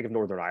 but think of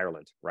Northern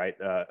Ireland, right?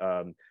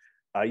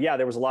 Yeah,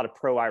 there was a lot of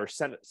pro-Irish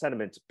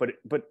sentiment, but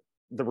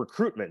the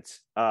recruitment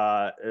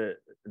where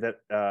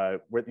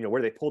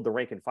they pulled the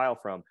rank and file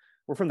from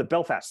were from the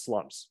Belfast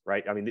slums,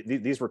 right? I mean,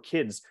 these were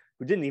kids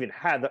who didn't even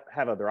have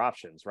other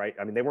options, right?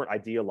 I mean, they weren't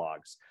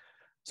ideologues.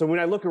 So when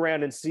I look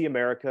around and see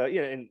America,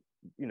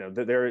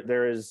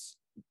 there is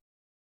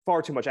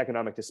far too much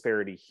economic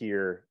disparity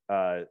here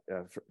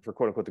for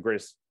quote unquote the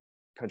greatest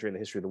country in the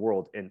history of the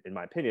world, in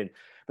my opinion.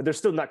 But there's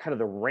still not kind of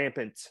the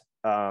rampant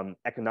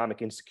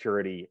economic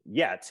insecurity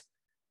yet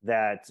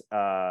that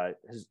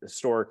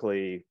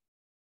historically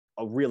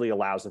really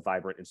allows a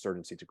vibrant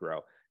insurgency to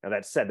grow. Now,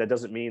 that said, that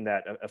doesn't mean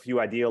that a few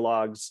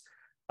ideologues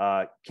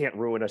can't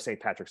ruin a St.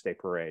 Patrick's Day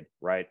parade,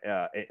 right?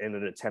 In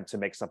an attempt to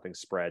make something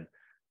spread.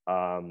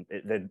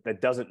 That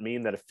doesn't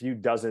mean that a few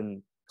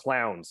dozen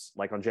clowns,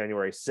 like on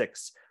January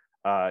 6th,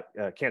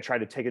 can't try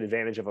to take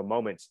advantage of a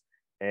moment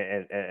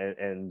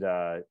and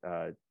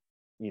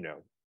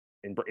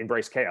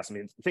embrace chaos. I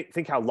mean,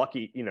 think how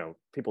lucky,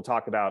 people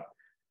talk about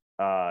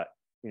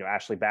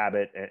Ashley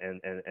Babbitt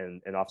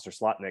and Officer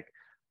Slotnick.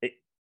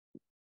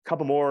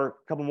 Couple more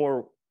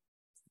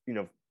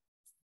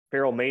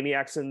feral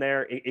maniacs in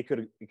there. It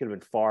could have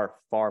been far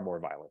more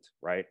violent,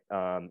 right?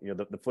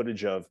 The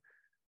footage of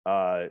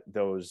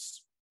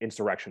those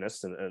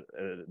insurrectionists and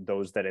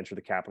those that enter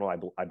the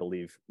Capitol, I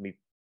believe meet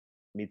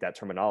that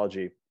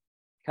terminology,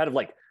 kind of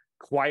like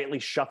quietly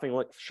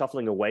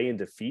shuffling away in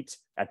defeat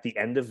at the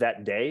end of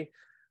that day.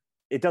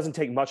 It doesn't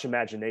take much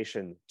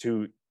imagination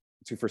to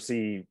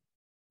foresee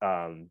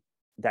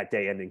that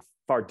day ending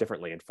far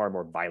differently and far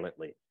more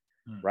violently,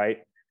 right?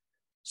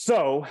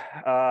 So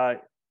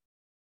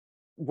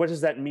what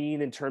does that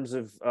mean in terms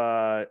of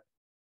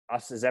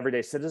us as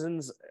everyday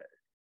citizens?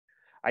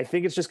 I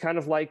think it's just kind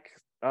of like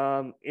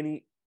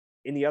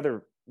any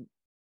other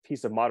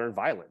piece of modern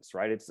violence,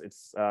 right?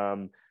 It's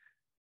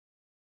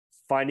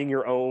finding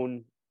your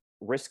own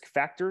risk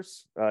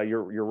factors,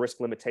 your risk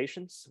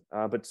limitations,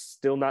 but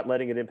still not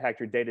letting it impact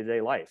your day-to-day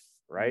life,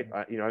 right?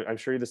 I'm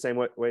sure you're the same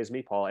way as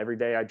me, Paul. Every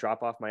day I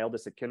drop off my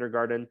eldest at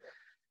kindergarten,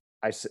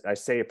 I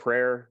say a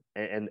prayer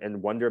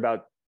and wonder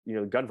about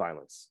gun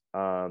violence,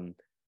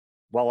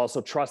 while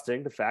also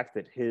trusting the fact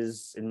that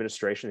his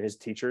administration, his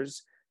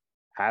teachers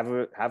have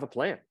a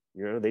plan.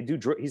 They do.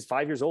 He's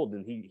 5 years old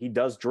and he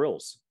does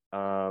drills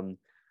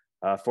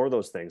for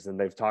those things, and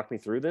they've talked me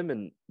through them,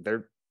 and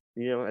they're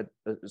a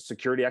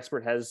security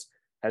expert has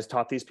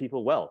taught these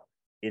people well.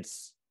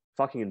 It's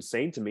fucking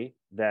insane to me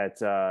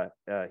that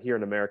here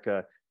in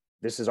America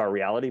this is our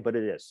reality, but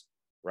it is,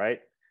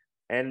 right?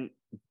 And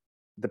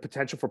the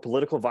potential for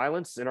political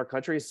violence in our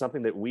country is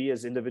something that we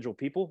as individual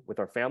people with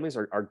our families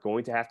are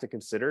going to have to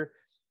consider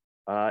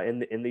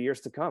in the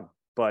years to come.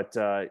 But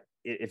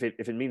if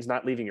it means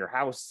not leaving your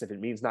house, if it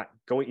means not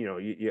going,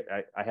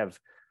 I have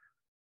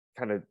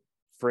kind of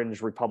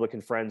fringe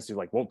Republican friends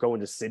who won't go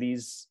into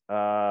cities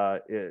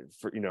for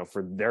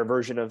their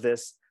version of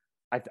this.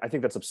 I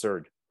think that's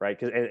absurd, right?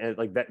 Because and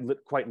like that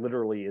quite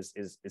literally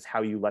is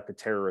how you let the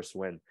terrorists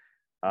win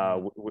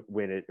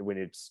when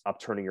it's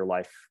upturning your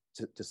life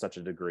to such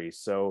a degree.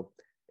 So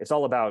it's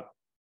all about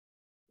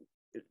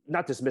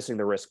not dismissing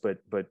the risk, but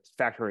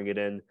factoring it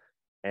in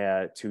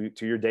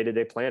to your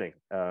day-to-day planning,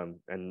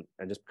 and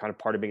just kind of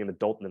part of being an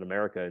adult in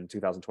America in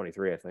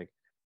 2023, I think.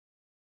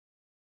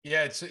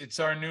 Yeah, it's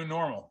our new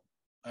normal.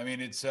 I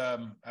mean, it's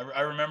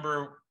I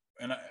remember,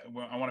 and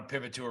I want to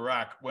pivot to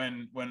Iraq.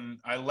 When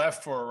I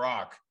left for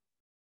Iraq,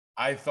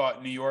 I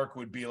thought New York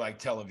would be like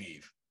Tel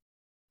Aviv.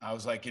 I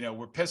was like,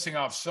 we're pissing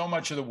off so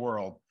much of the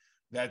world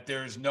that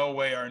there's no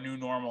way our new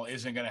normal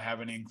isn't going to have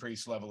an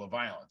increased level of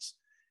violence.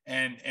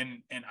 And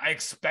I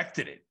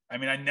expected it. I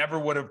mean, I never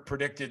would have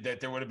predicted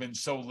that there would have been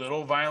so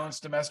little violence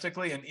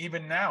domestically. And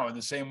even now, in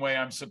the same way,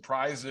 I'm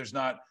surprised there's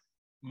not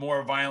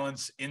more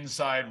violence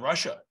inside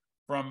Russia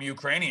from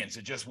Ukrainians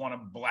that just want to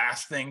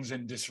blast things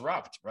and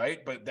disrupt,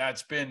 right? But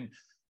that's been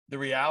the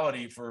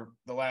reality for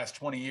the last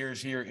 20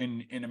 years here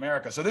in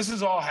America. So this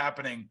is all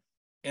happening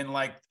in,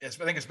 I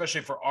think especially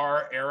for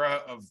our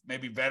era of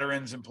maybe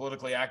veterans and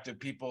politically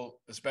active people,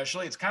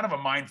 especially, it's kind of a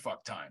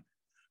mindfuck time,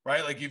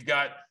 right? Like you've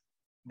got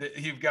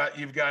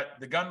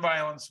the gun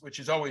violence, which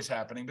is always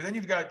happening, but then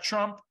you've got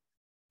Trump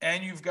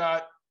and you've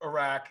got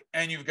Iraq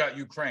and you've got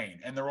Ukraine,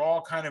 and they're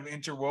all kind of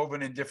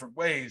interwoven in different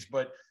ways.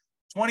 But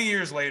 20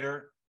 years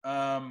later,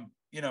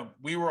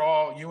 we were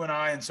all, you and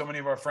I and so many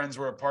of our friends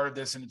were a part of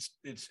this, and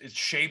it's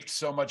shaped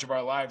so much of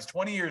our lives.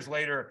 20 years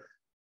later,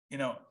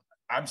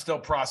 I'm still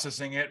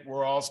processing it.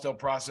 We're all still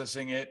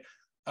processing it.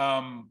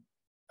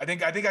 I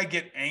think I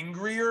get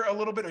angrier a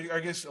little bit, or I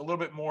guess a little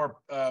bit more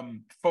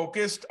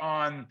focused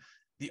on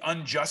the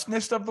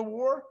unjustness of the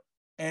war.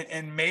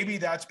 And maybe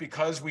that's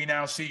because we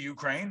now see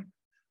Ukraine,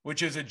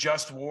 which is a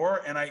just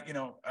war. And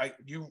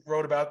you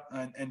wrote about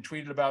and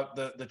tweeted about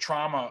the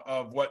trauma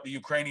of what the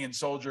Ukrainian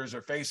soldiers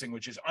are facing,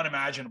 which is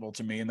unimaginable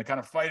to me. And the kind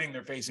of fighting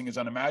they're facing is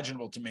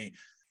unimaginable to me,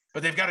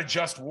 but they've got a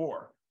just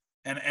war.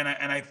 And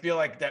I feel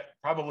like that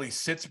probably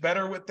sits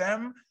better with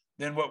them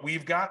than what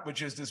we've got,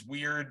 which is this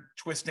weird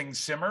twisting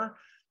simmer.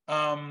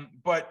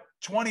 But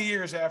 20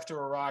 years after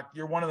Iraq,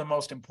 you're one of the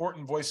most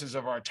important voices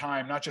of our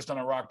time, not just on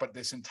Iraq, but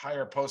this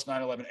entire post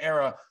 9/11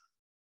 era.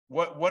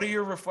 What are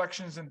your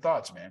reflections and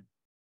thoughts, man?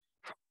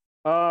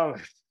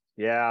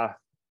 Yeah.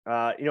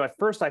 At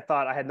first I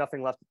thought I had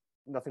nothing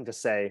to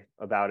say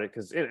about it,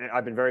 because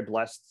I've been very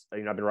blessed.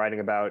 I've been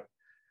writing about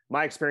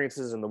my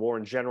experiences in the war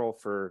in general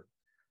for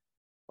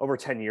over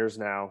 10 years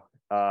now.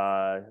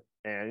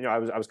 And I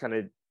was kind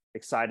of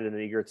excited and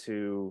eager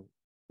to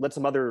let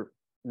some other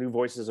new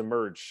voices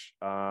emerge.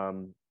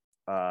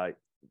 It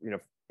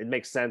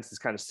makes sense. It's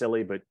kind of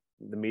silly, but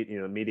the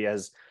media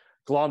has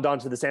glommed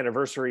onto this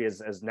anniversary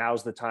as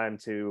now's the time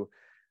to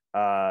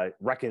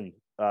reckon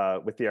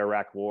with the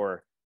Iraq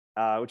War,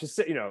 which is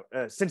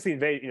since the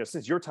invasion,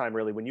 since your time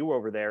really, when you were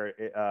over there,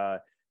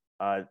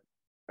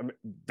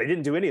 they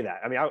didn't do any of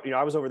that. I mean,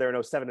 I was over there in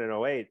 2007 and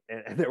 2008,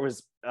 and there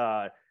was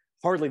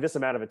hardly this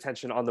amount of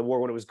attention on the war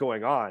when it was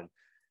going on.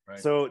 Right.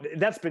 So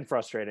that's been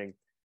frustrating.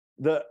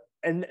 Because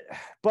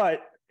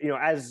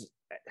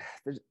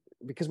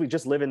we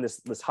just live in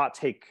this hot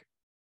take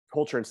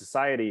culture and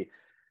society,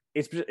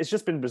 it's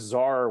just been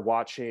bizarre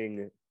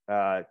watching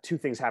two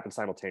things happen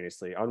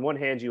simultaneously. On one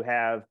hand, you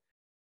have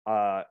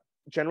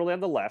generally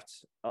on the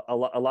left, a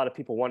lot of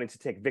people wanting to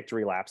take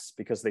victory laps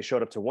because they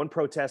showed up to one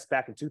protest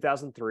back in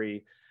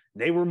 2003.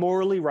 They were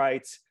morally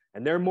right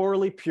and they're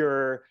morally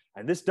pure,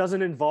 and this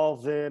doesn't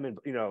involve them. And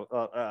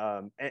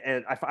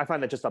I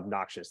find that just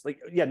obnoxious. Like,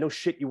 yeah, no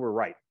shit, you were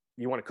right.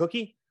 You want a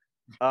cookie?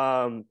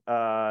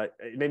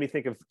 It made me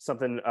think of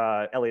something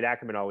Elliot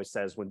Ackerman always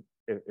says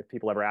if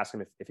people ever ask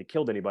him if he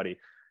killed anybody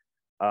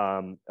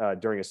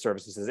during his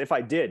service. He says, "If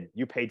I did,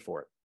 you paid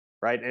for it."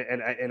 Right.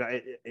 And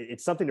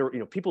it's something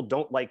to, people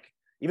don't like,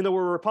 even though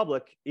we're a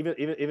republic, even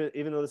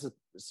though this is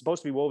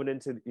supposed to be woven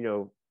into,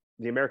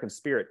 the American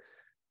spirit,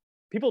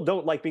 people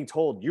don't like being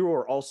told you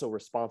are also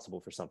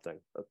responsible for something,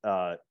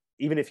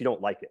 even if you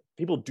don't like it.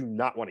 People do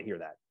not want to hear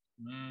that.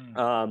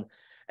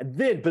 And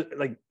then, but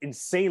like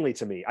insanely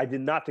to me, I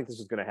did not think this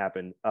was going to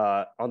happen.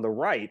 On the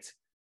right,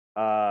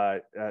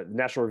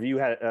 National Review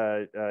had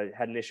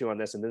an issue on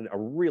this, and then a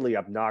really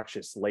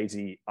obnoxious,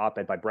 lazy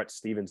op-ed by Brett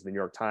Stevens in the New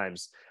York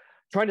Times,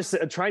 trying to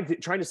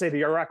say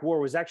the Iraq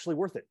War was actually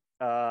worth it.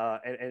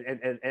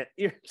 And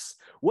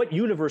what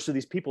universe do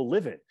these people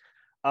live in?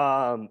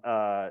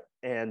 I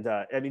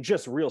mean,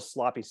 just real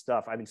sloppy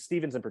stuff. I mean,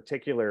 Stevens in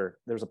particular,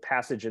 there's a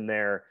passage in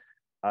there.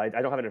 I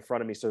don't have it in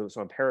front of me, so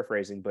I'm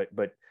paraphrasing,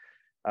 but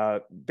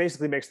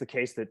basically makes the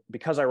case that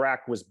because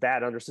Iraq was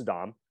bad under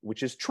Saddam,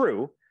 which is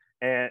true,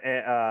 and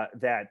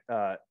that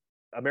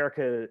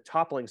America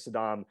toppling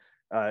Saddam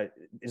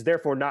is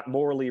therefore not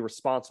morally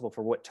responsible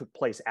for what took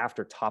place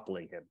after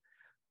toppling him.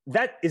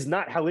 That is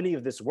not how any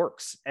of this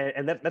works.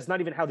 And that's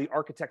not even how the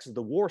architects of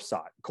the war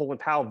saw it. Colin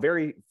Powell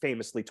very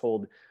famously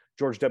told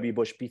George W.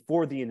 Bush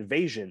before the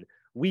invasion,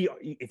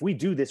 if we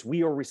do this,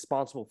 we are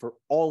responsible for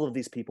all of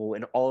these people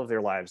and all of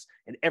their lives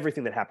and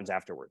everything that happens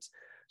afterwards.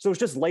 So it's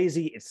just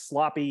lazy. It's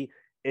sloppy.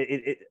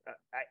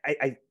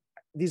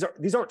 These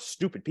aren't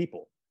stupid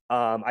people.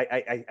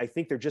 I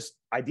think they're just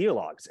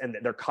ideologues, and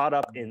they're caught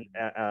up in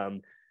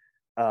kind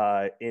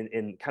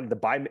of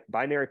the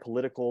binary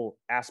political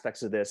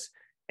aspects of this.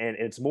 And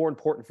it's more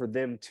important for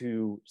them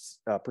to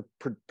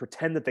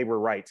pretend that they were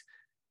right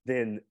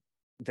than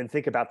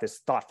think about this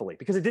thoughtfully,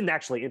 because it didn't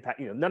actually impact,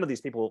 none of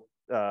these people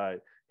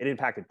it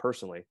impacted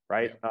personally,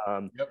 right?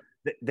 Yep.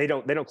 They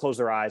don't close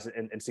their eyes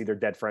and see their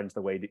dead friends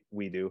the way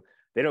we do.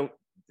 They don't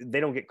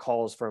get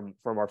calls from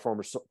our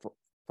former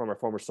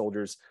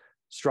soldiers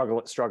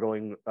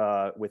struggling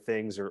with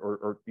things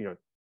or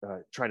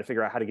trying to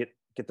figure out how to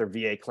get their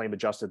VA claim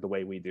adjusted the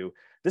way we do.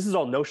 This is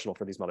all notional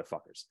for these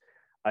motherfuckers.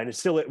 And it's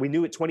still, we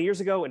knew it 20 years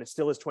ago, and it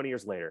still is 20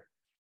 years later.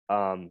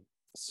 Here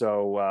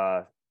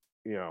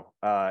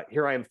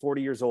I am,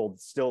 40 years old,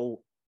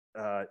 still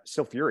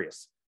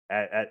furious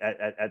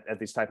at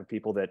these type of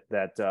people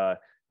that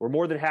were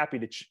more than happy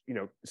to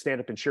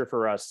stand up and cheer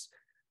for us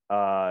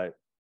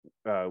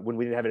when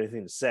we didn't have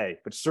anything to say,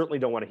 but certainly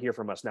don't want to hear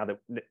from us now that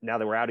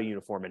we're out of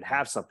uniform and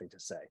have something to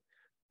say,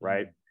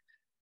 right?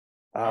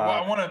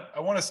 I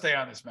want to stay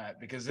on this, Matt,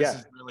 because this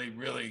is really,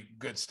 really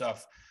good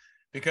stuff.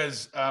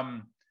 Because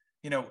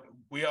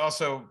we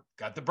also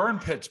got the burn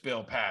pits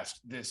bill passed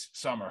this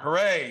summer.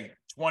 Hooray,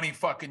 20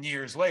 fucking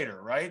years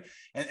later, right?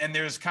 And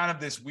there's kind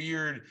of this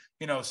weird,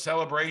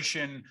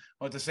 celebration,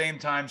 while at the same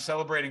time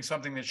celebrating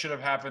something that should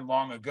have happened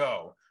long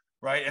ago,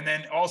 right? And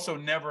then also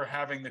never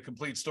having the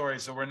complete story.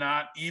 So we're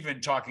not even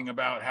talking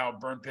about how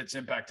burn pits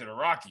impacted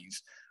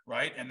Iraqis,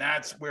 right? And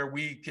that's where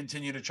we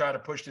continue to try to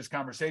push this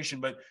conversation.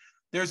 But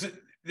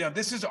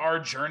this is our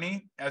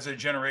journey as a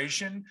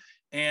generation.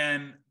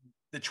 And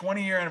the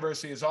 20-year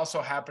anniversary is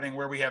also happening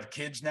where we have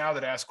kids now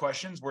that ask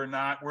questions. We're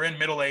in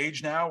middle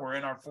age now. We're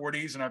in our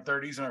 40s and our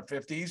 30s and our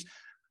 50s.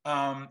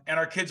 And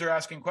our kids are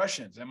asking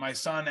questions. And my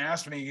son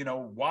asked me,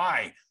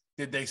 why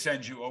did they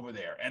send you over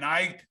there? And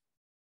I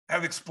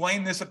have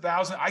explained this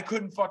 1,000. I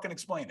couldn't fucking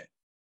explain it.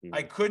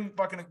 I couldn't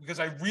because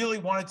I really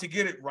wanted to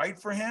get it right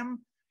for him.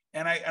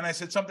 And I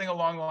said something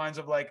along the lines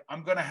of like,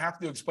 I'm going to have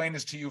to explain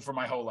this to you for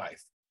my whole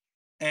life.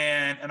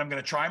 And I'm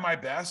going to try my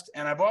best.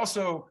 And I've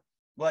also,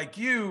 like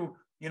you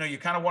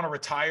kind of want to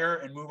retire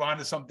and move on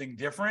to something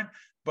different.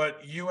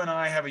 But you and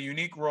I have a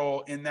unique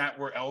role in that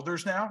we're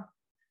elders now.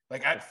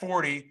 Like at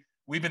 40,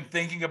 we've been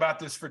thinking about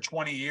this for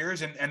 20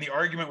 years. And the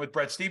argument with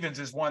Brett Stevens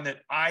is one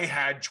that I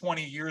had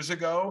 20 years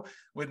ago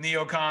with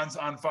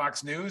neocons on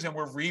Fox News, and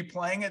we're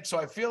replaying it. So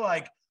I feel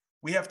like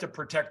we have to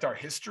protect our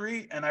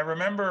history. And I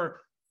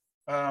remember,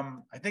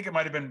 I think it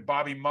might've been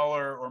Bobby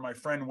Mueller or my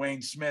friend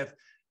Wayne Smith,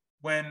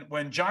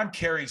 when John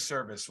Kerry's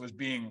service was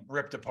being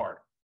ripped apart.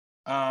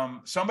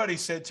 Somebody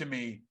said to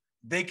me,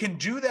 they can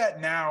do that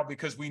now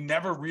because we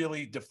never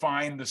really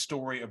defined the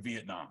story of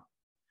Vietnam.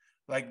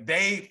 Like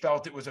they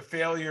felt it was a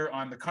failure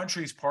on the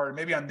country's part, or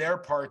maybe on their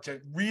part,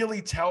 to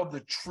really tell the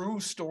true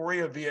story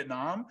of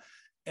Vietnam.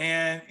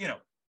 And,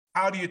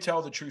 how do you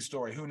tell the true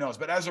story? Who knows?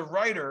 But as a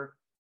writer,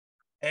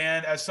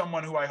 and as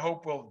someone who I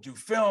hope will do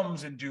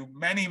films and do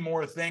many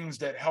more things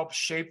that help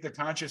shape the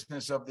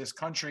consciousness of this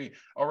country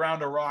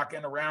around Iraq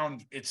and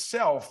around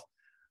itself,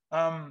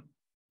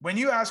 when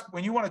you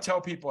want to tell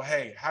people,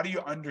 hey, how do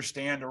you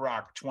understand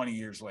Iraq 20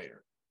 years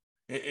later?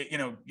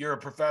 You're a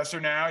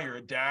professor now, you're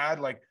a dad.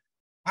 Like,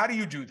 how do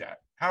you do that?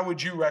 How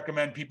would you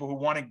recommend people who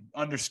want to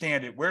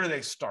understand it? Where do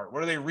they start?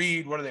 What do they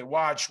read? What do they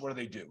watch? What do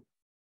they do?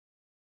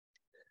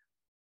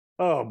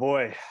 Oh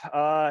boy.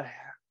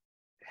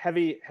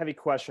 Heavy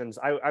questions.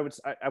 I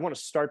want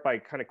to start by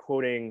kind of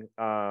quoting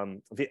a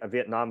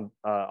Vietnam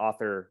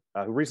author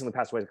who recently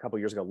passed away a couple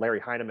of years ago,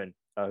 Larry Heineman,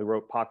 who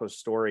wrote Paco's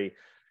Story.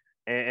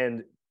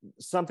 And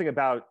something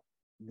about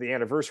the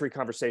anniversary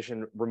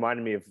conversation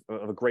reminded me of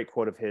a great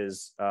quote of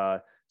his.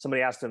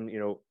 Somebody asked him,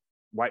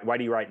 why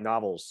do you write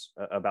novels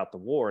about the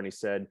war? And he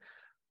said,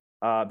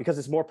 because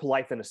it's more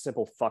polite than a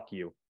simple fuck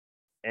you.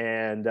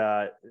 And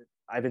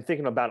I've been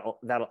thinking about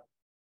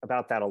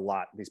that a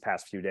lot these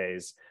past few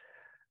days,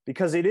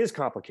 because it is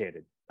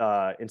complicated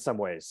in some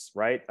ways,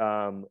 right?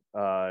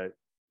 The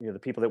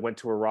people that went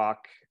to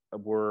Iraq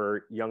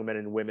were young men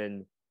and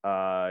women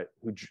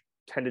who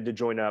tended to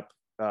join up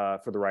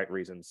for the right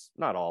reasons.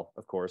 Not all,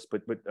 of course,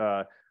 but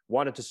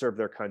wanted to serve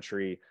their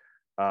country,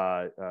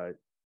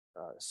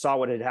 saw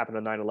what had happened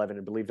on 9/11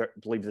 and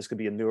believed this could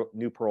be a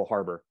new Pearl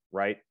Harbor,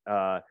 right?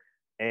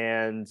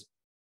 And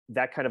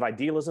that kind of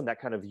idealism, that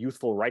kind of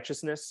youthful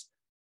righteousness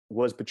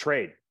was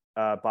betrayed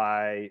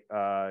by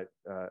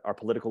our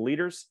political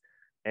leaders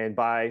and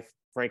by,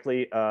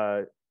 frankly,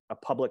 a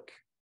public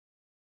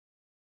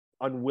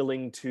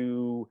unwilling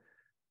to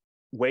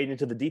wade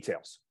into the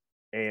details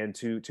and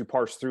to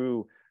parse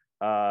through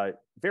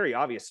very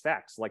obvious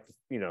facts, like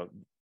the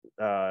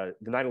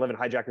 9/11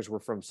 hijackers were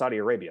from Saudi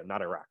Arabia,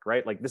 not Iraq,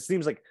 right? Like this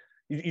seems like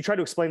you try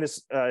to explain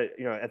this,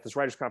 at this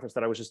writers' conference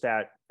that I was just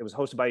at. It was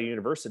hosted by a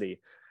university,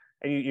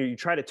 and you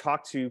try to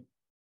talk to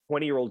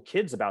 20-year-old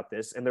kids about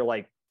this, and they're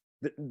like,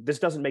 "This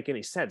doesn't make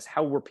any sense.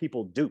 How were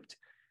people duped?"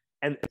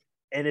 And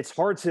it's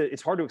hard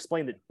to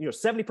explain that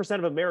 70%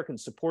 of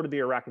Americans supported the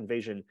Iraq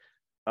invasion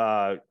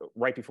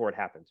right before it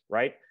happened,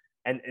 right?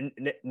 And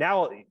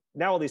now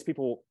all these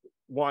people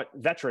want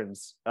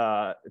veterans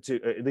to,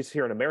 at least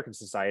here in American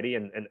society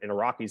and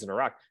Iraqis in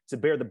Iraq, to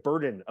bear the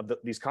burden of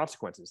these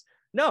consequences.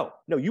 No,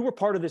 you were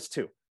part of this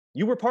too.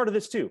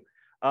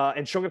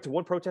 And showing up to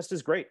one protest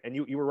is great, and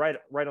you were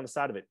right on the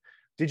side of it.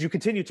 Did you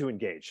continue to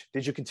engage?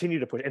 Did you continue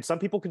to push? And some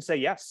people can say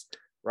yes,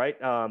 right?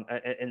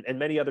 And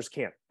many others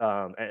can't,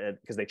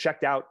 because they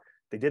checked out.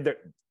 They did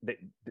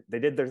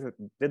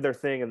their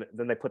thing, and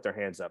then they put their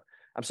hands up.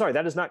 I'm sorry,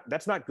 that's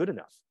not good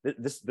enough.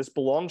 This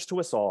belongs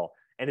to us all,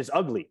 and it's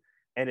ugly,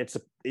 and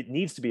it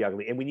needs to be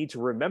ugly, and we need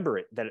to remember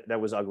it that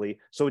was ugly,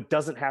 so it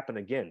doesn't happen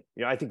again.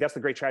 I think that's the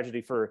great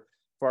tragedy for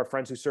our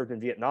friends who served in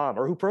Vietnam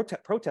or who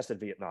protested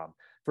Vietnam.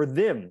 For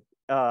them,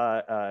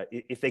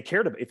 if they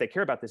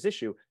care about this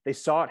issue, they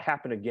saw it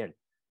happen again.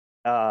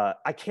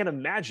 I can't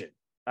imagine.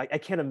 I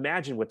can't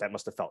imagine what that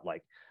must have felt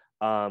like.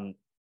 And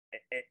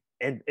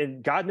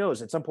God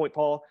knows, at some point,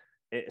 Paul,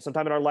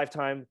 sometime in our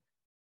lifetime,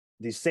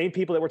 these same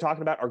people that we're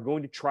talking about are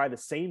going to try the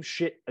same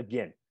shit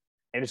again.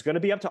 And it's going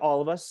to be up to all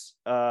of us,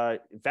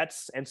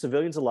 vets and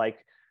civilians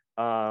alike,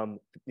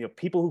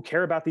 people who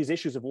care about these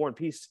issues of war and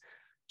peace,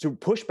 to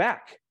push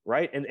back,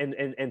 right?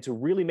 And to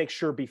really make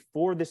sure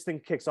before this thing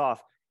kicks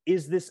off,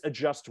 is this a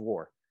just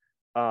war?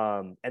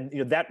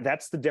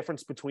 That's the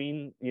difference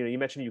between, you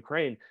mentioned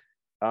Ukraine.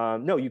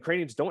 No,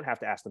 Ukrainians don't have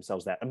to ask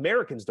themselves that.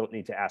 Americans don't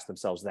need to ask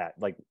themselves that.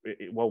 Like,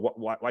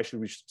 why should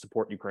we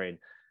support Ukraine?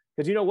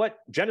 Because you know what?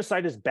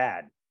 Genocide is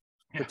bad.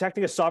 Yeah.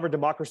 Protecting a sovereign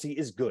democracy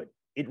is good.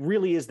 It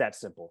really is that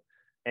simple.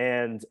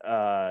 And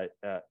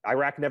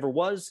Iraq never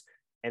was,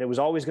 and it was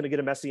always going to get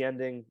a messy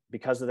ending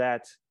because of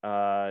that.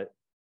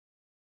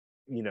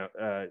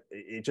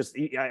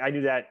 I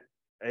knew that,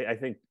 I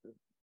think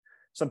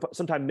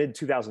sometime mid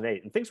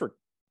 2008, and things were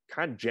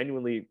kind of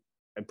genuinely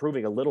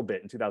improving a little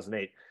bit in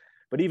 2008.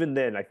 But even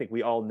then, I think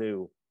we all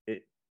knew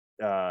it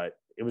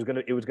was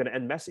gonna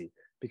end messy,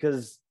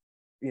 because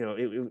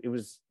it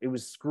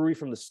was screwy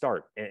from the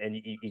start,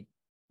 and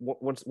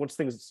once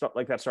things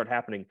start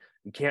happening,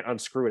 you can't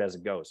unscrew it as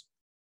it goes.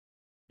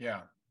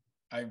 Yeah,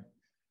 I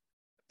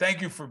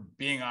thank you for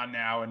being on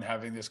now and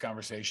having this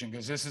conversation,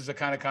 because this is the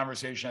kind of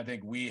conversation I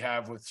think we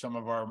have with some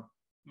of our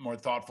more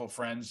thoughtful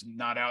friends,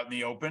 not out in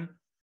the open.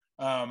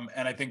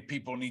 And I think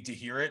people need to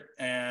hear it.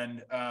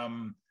 And,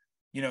 I'm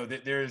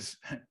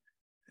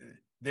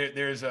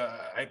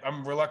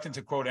reluctant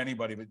to quote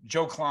anybody, but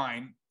Joe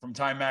Klein from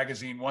Time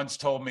Magazine once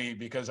told me,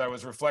 because I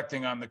was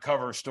reflecting on the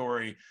cover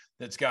story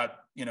that's got,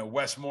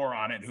 Wes Moore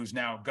on it, who's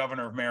now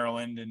governor of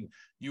Maryland. And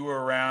you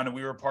were around, and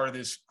we were part of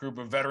this group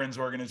of veterans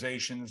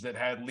organizations that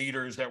had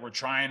leaders that were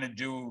trying to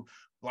do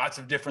lots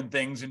of different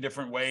things in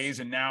different ways.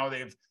 And now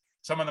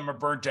some of them are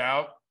burnt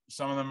out.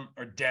 Some of them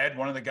are dead.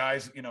 One of the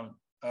guys,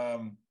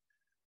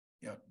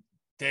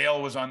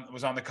 Dale was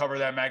on the cover of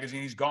that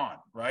magazine. He's gone,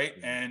 right?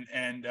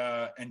 And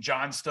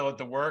John's still at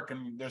the work,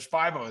 and there's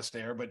 5 of us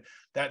there. But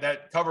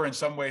that cover in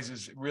some ways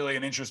is really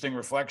an interesting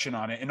reflection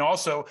on it. And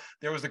also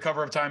there was the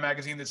cover of Time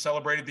Magazine that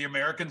celebrated the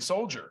American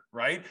soldier,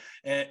 right,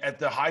 at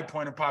the high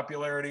point of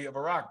popularity of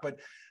Iraq. But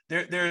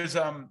there's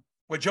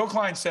what Joe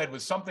Klein said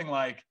was something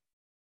like,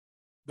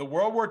 the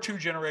World War II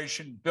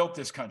generation built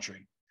this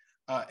country.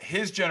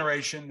 His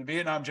generation, the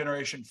Vietnam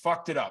generation,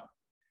 fucked it up,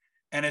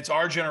 and it's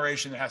our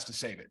generation that has to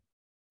save it.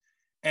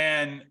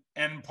 And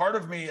part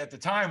of me at the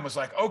time was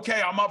like,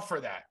 okay, I'm up for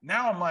that.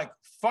 Now I'm like,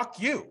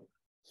 fuck you.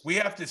 We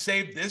have to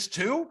save this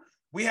too.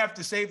 We have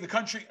to save the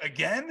country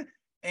again.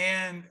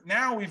 And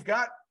now we've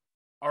got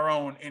our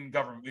own in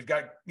government. We've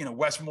got,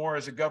 Wes Moore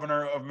as a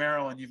governor of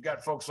Maryland. You've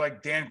got folks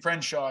like Dan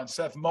Crenshaw and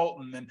Seth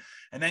Moulton.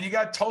 And then you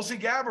got Tulsi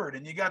Gabbard,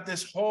 and you got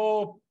this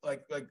whole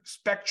like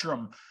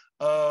spectrum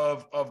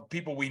of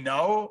people we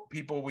know,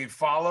 people we've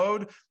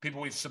followed, people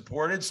we've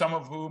supported, some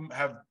of whom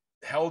have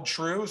held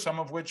true, some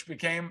of which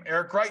became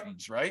Eric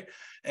Greitens, right?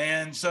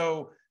 And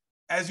so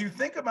as you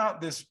think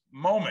about this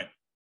moment,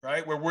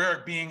 right, where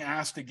we're being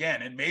asked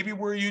again, and maybe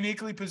we're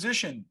uniquely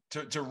positioned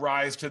to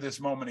rise to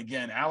this moment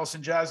again.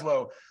 Allison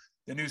Jaslow,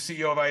 the new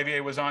CEO of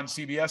IVA, was on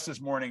CBS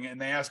this morning,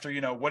 and they asked her,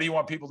 what do you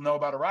want people to know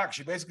about Iraq?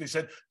 She basically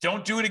said,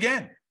 don't do it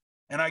again.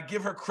 And I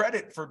give her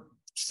credit for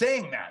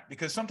saying that,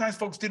 because sometimes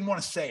folks didn't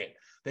want to say it.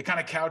 They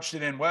kind of couched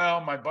it in, well,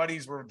 my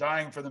buddies were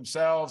dying for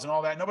themselves and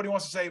all that. Nobody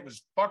wants to say it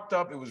was fucked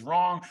up, it was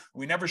wrong,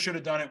 we never should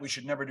have done it, we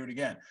should never do it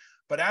again.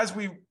 But as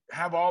we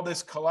have all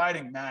this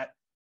colliding, Matt,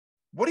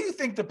 what do you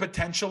think the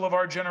potential of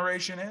our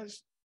generation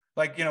is?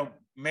 Like,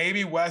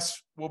 maybe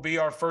Wes will be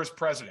our first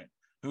president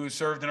who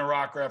served in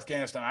Iraq or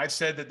Afghanistan. I've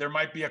said that there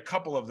might be a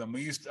couple of them.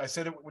 I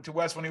said it to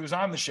Wes when he was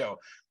on the show.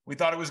 We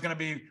thought it was going to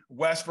be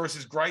Wes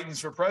versus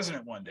Greitens for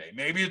president one day.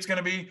 Maybe it's going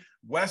to be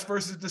Wes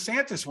versus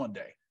DeSantis one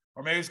day.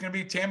 Or maybe it's going to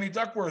be Tammy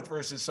Duckworth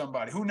versus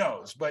somebody. Who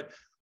knows? But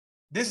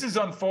this is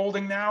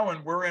unfolding now,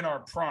 and we're in our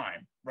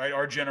prime, right?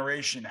 Our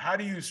generation.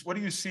 What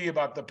do you see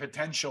about the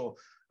potential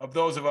of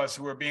those of us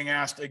who are being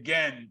asked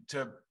again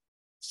to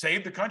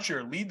save the country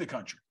or lead the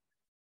country?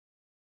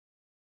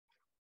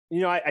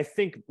 I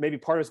think maybe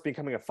part of it's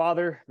becoming a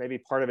father. Maybe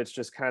part of it's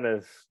just kind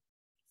of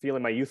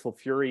feeling my youthful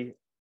fury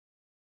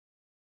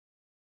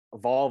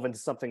evolve into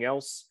something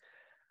else.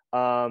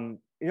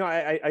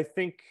 I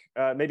think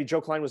maybe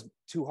Joe Klein was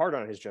too hard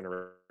on his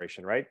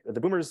generation, right?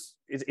 The boomers,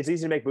 it's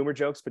easy to make boomer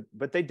jokes,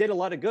 but they did a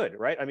lot of good,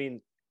 right? I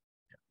mean,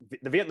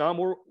 the Vietnam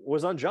War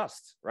was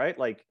unjust, right?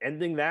 Like,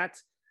 ending that,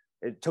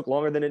 it took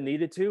longer than it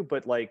needed to,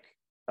 but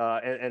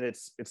and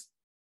it's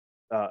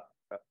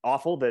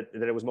awful that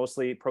it was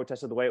mostly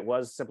protested the way it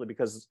was, simply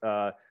because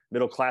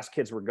middle class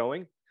kids were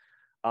going.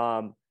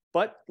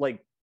 But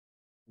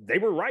they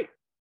were right.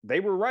 They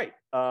were right.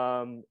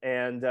 A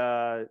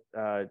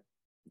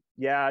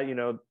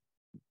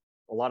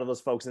lot of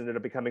those folks ended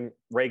up becoming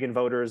Reagan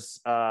voters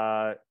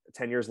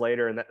 10 years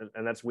later,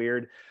 and that's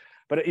weird.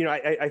 But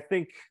I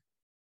think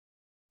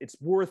it's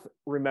worth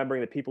remembering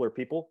that people are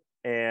people,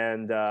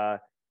 and our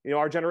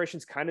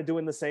generation's kind of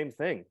doing the same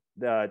thing.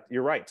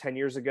 You're right. 10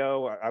 years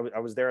ago, I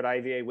was there at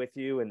IVA with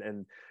you,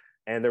 and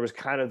there was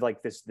kind of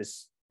like this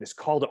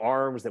call to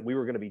arms that we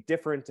were going to be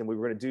different, and we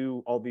were going to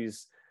do all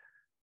these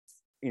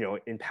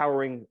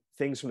empowering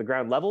things from the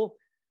ground level.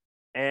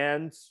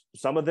 And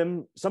some of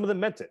them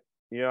meant it.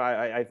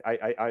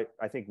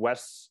 I think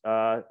Wes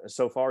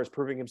so far is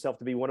proving himself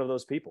to be one of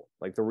those people,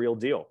 like the real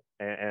deal.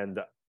 And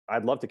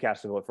I'd love to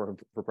cast a vote for him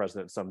for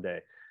president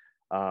someday,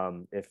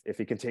 if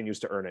he continues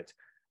to earn it.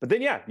 But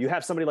then, you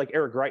have somebody like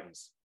Eric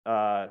Greitens,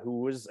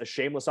 who was a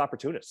shameless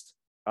opportunist,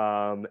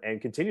 and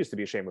continues to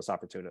be a shameless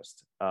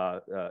opportunist,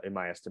 in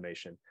my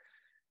estimation.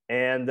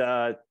 And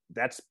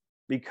that's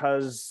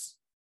because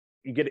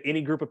you get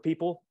any group of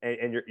people,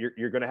 and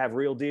you're going to have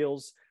real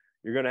deals.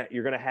 You're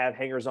gonna have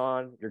hangers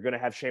on. You're gonna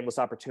have shameless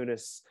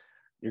opportunists.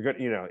 You're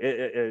gonna,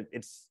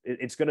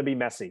 it's gonna be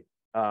messy.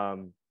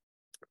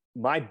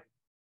 My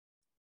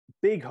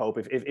big hope,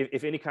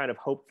 if any kind of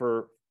hope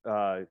for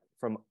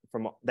from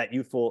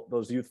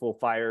those youthful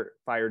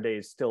fire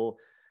days still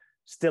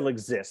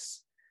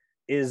exists,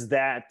 is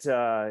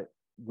that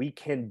we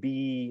can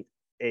be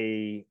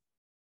a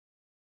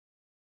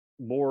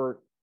more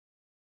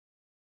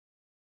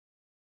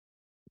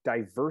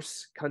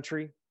diverse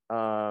country,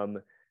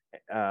 and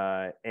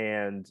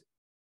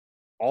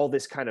all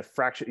this kind of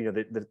fracture.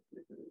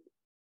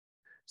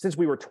 Since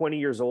we were 20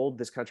 years old,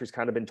 this country's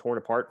kind of been torn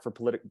apart for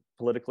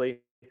politically.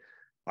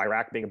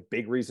 Iraq being a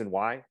big reason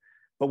why,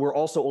 but we're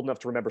also old enough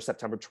to remember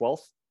September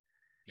 12th,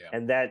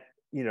 and that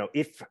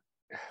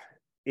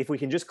if we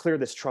can just clear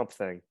this Trump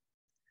thing,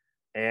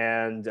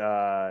 and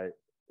a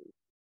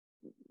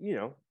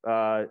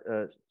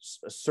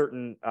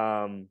certain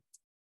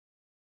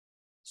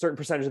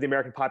percentage of the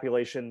American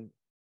population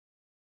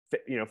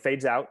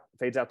fades out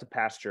to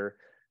pasture,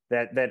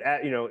 that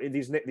in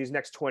these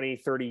next 20,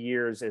 30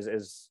 years,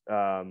 as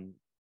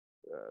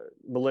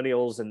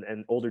millennials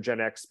and older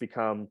Gen X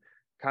become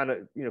kind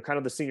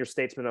of the senior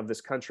statesmen of this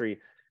country,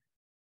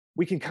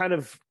 we can kind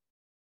of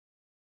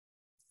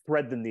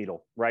thread the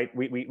needle, right?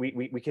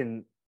 We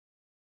can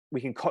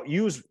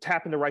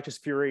tap into righteous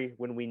fury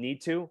when we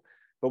need to,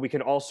 but we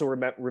can also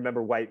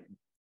remember why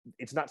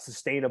it's not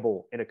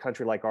sustainable in a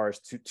country like ours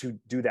to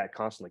do that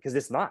constantly, because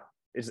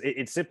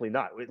it's simply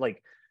not.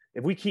 Like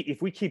if we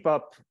kept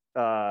up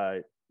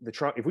the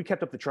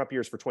Trump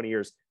years for 20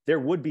 years, there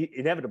would be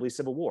inevitably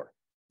civil war.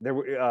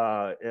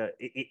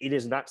 It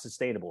is not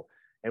sustainable.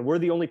 And we're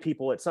the only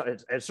people at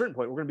a certain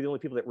point, we're going to be the only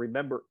people that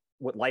remember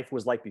what life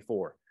was like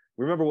before.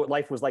 We remember what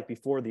life was like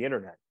before the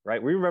internet,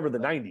 right? We remember the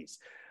 90s.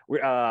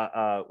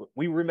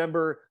 We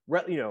remember,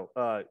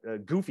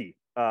 goofy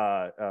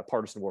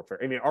partisan warfare.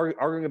 I mean,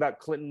 arguing about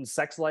Clinton's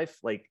sex life,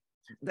 like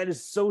that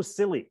is so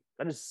silly.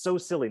 That is so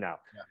silly now,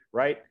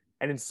 right?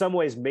 And in some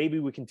ways, maybe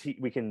we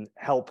can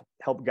help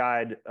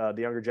guide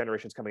the younger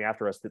generations coming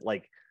after us, that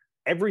like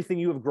everything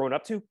you have grown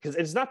up to, because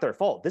it's not their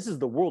fault. This is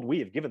the world we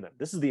have given them.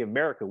 This is the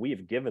America we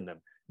have given them.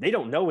 They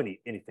don't know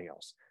anything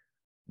else.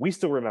 We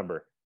still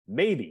remember.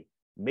 Maybe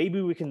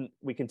we can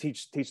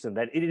teach them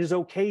that it is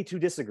okay to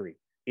disagree.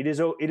 It is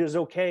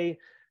okay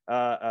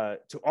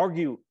to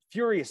argue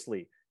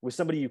furiously with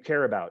somebody you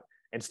care about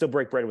and still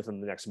break bread with them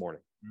the next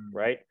morning,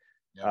 right?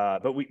 Yeah.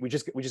 But we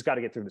just got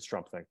to get through this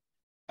Trump thing.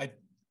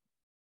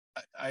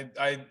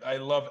 I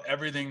love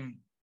everything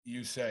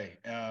you say.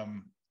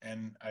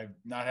 And I've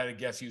not had a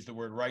guest use the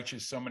word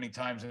righteous so many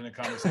times in a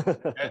conversation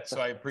yet, so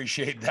I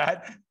appreciate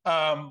that.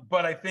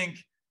 But I think,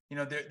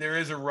 there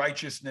is a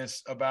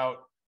righteousness about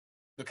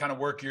the kind of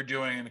work you're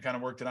doing and the kind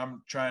of work that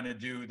I'm trying to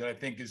do that I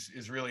think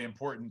is really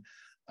important.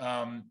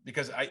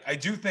 Because I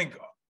do think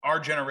our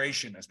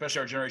generation, especially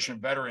our generation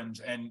of veterans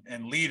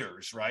and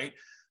leaders, right,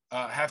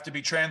 have to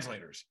be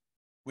translators.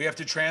 We have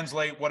to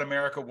translate what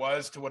America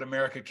was to what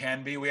America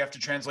can be. We have to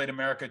translate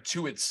America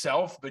to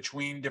itself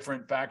between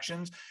different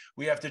factions.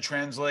 We have to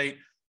translate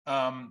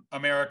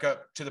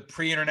America to the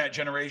pre-internet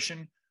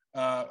generation,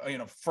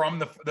 from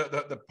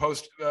the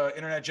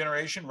post-internet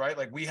generation, right?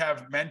 Like we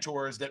have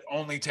mentors that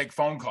only take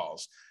phone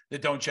calls,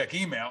 that don't check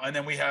email. And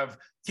then we have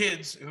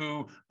kids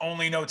who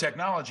only know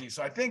technology.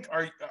 So I think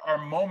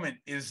our moment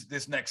is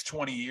this next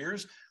 20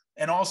 years.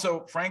 And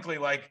also, frankly,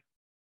 like,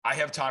 I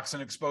have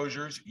toxin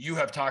exposures. You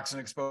have toxin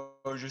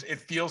exposures. It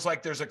feels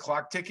like there's a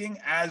clock ticking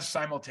as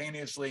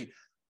simultaneously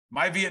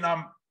my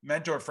Vietnam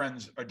mentor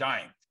friends are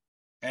dying.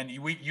 And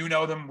you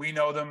know them, we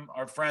know them.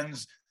 Our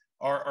friends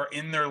are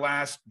in their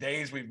last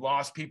days. We've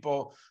lost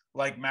people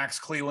like Max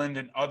Cleland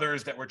and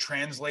others that were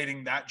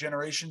translating that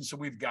generation. So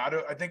we've got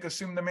to, I think,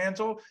 assume the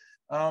mantle.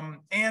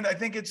 And I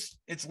think it's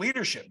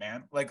leadership,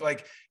 man.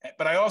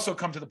 But I also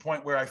come to the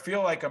point where I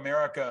feel like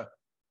America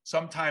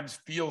sometimes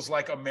feels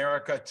like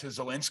America to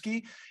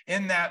Zelensky,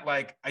 in that,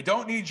 like, I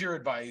don't need your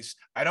advice.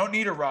 I don't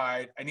need a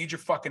ride. I need your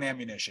fucking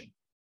ammunition.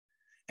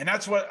 And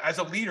that's what, as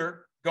a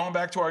leader, going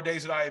back to our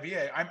days at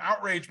IAVA, I'm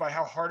outraged by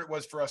how hard it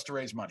was for us to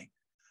raise money.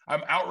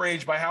 I'm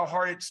outraged by how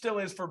hard it still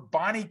is for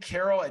Bonnie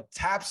Carroll at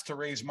TAPS to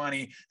raise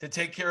money to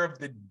take care of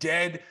the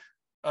dead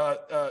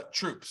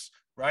troops,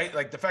 right?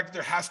 Like the fact that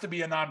there has to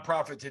be a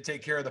nonprofit to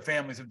take care of the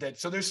families of dead.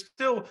 So there's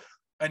still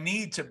a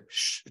need to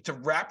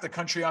wrap the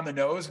country on the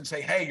nose and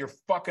say, hey, you're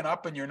fucking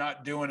up and you're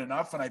not doing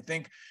enough. And I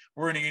think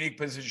we're in a unique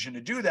position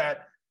to do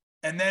that.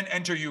 And then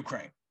enter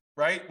Ukraine,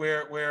 right?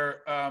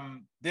 Where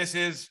this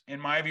is, in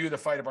my view, the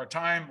fight of our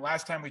time.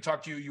 Last time we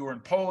talked to you, you were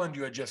in Poland,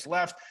 you had just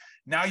left.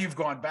 Now you've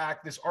gone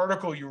back. This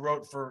article you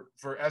wrote for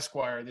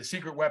Esquire, The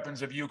Secret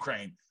Weapons of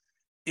Ukraine,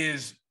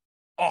 is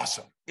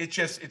awesome.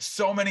 It's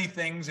so many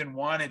things in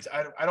one.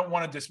 I don't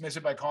want to dismiss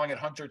it by calling it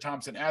Hunter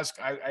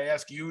Thompson-esque. I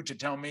ask you to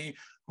tell me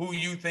who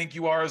you think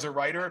you are as a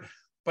writer.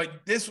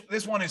 But this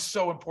one is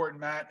so important,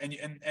 Matt,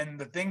 and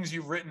the things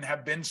you've written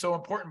have been so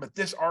important. But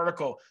this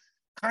article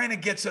kind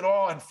of gets it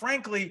all, and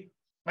frankly,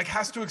 like,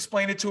 has to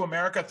explain it to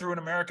America through an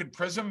American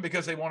prism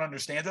because they won't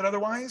understand it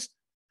otherwise.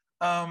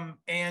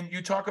 And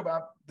you talk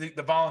about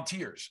the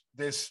volunteers,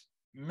 this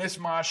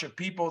mishmash of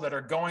people that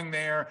are going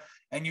there,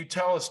 and you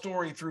tell a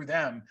story through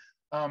them.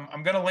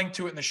 I'm going to link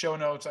to it in the show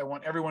notes. I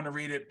want everyone to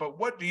read it. But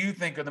what do you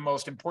think are the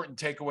most important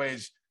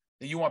takeaways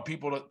that you want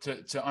people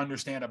to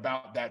understand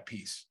about that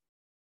piece?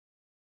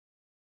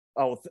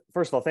 Oh,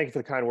 first of all, thank you for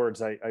the kind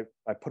words. I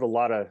put a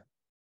lot of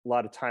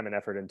time and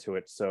effort into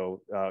it,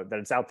 so that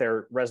it's out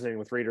there resonating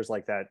with readers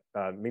like that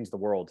means the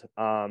world.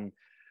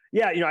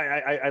 Yeah,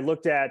 I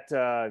looked at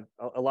a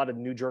lot of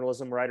new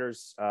journalism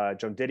writers,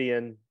 Joan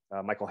Didion,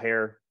 Michael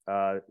Hare,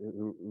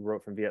 who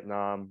wrote from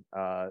Vietnam,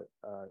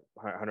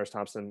 Hunter S.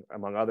 Thompson,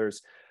 among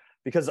others,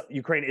 because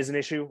Ukraine is an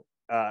issue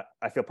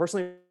I feel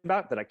personally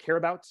about, that I care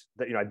about,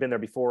 that, I've been there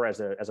before as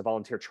a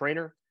volunteer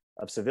trainer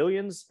of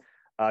civilians.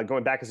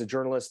 Going back as a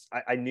journalist,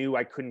 I knew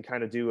I couldn't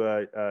kind of do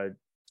a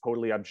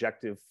totally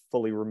objective,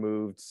 fully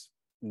removed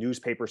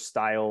newspaper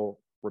style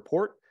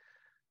report.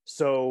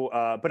 So,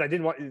 but I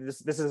didn't want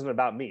this isn't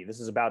about me. This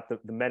is about the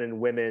men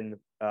and women,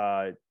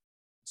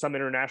 some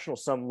international,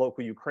 some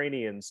local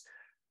Ukrainians,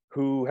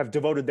 who have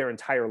devoted their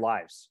entire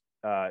lives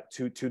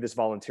to this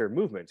volunteer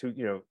movement.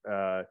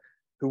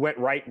 Who went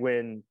right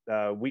when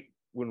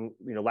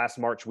last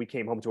March we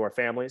came home to our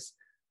families,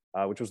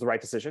 which was the right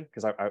decision,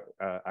 because I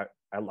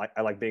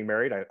like being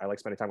married. I like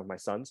spending time with my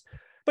sons.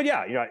 But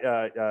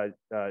yeah,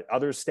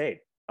 others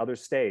stayed,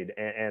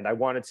 and I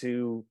wanted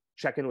to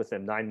check in with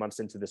them 9 months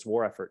into this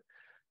war effort.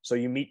 So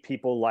you meet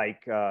people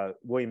like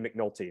William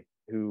McNulty,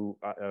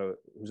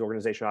 whose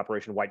organization,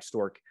 Operation White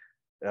Stork,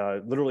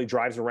 literally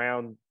drives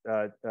around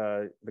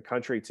the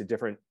country to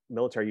different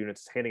military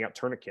units handing out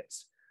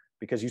tourniquets,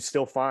 because you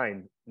still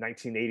find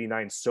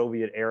 1989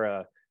 Soviet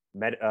era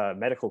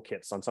medical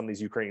kits on some of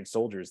these Ukrainian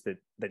soldiers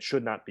that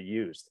should not be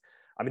used.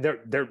 I mean,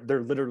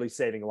 they're literally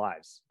saving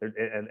lives.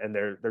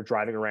 They're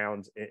driving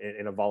around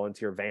in a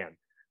volunteer van.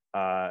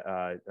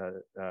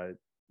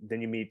 Then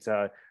you meet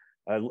a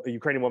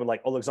Ukrainian woman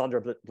like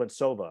Alexandra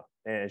Blintsova,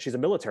 and she's a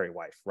military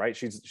wife, right?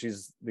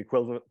 She's the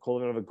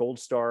equivalent of a Gold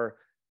Star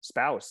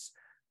spouse,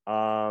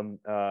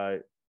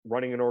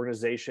 running an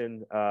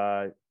organization,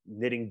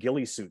 knitting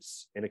ghillie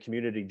suits in a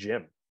community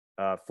gym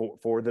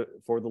for the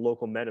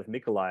local men of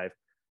Mykolaiv,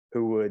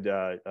 who would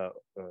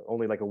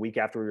only like a week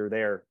after we were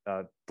there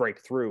break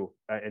through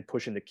and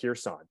push into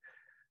Kherson.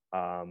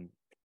 The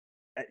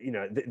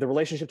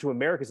relationship to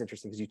America is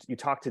interesting, because you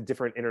talk to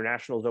different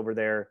internationals over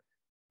there,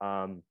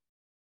 and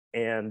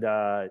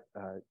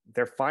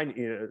they're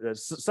fine.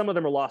 Some of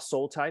them are lost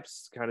soul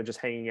types, kind of just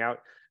hanging out,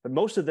 but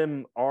most of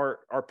them are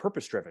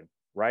purpose driven,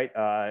 right?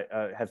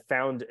 Have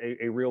found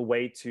a real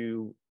way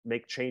to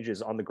make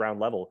changes on the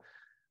ground level.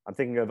 I'm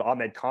thinking of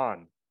Ahmed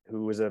Khan,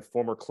 who was a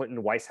former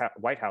Clinton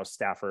White House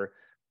staffer,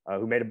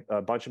 who made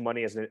a bunch of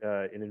money as in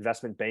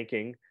investment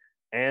banking,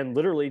 and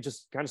literally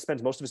just kind of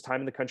spends most of his time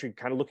in the country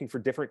kind of looking for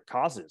different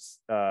causes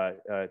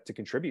to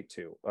contribute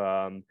to.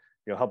 When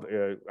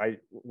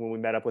we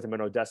met up with him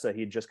in Odessa,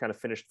 he had just kind of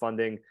finished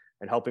funding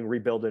and helping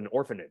rebuild an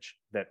orphanage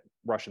that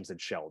Russians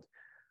had shelled.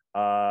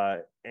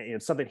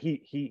 And something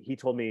he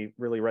told me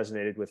really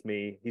resonated with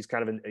me. He's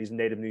a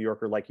native New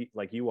Yorker like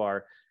you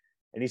are,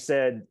 and he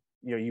said,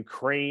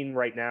 Ukraine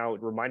right now,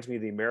 it reminds me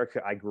of the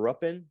America I grew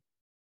up in,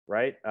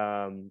 right?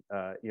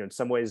 In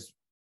some ways,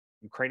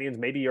 Ukrainians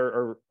maybe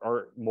are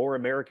more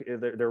American.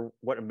 They're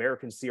what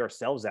Americans see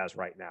ourselves as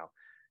right now.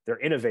 They're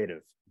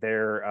innovative. They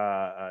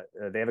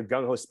have a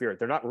gung ho spirit.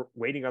 They're not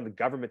waiting on the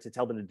government to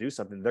tell them to do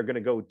something. They're going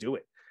to go do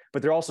it.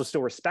 But they're also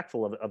still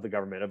respectful of the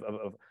government,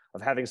 of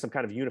having some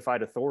kind of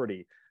unified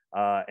authority,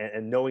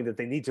 and knowing that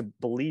they need to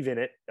believe in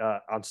it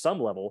on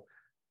some level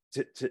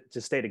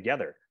to stay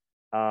together.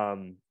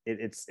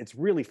 It's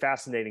really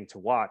fascinating to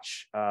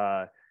watch,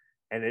 and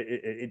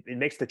it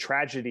makes the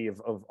tragedy of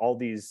all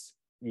these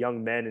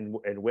young men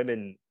and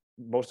women,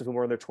 most of whom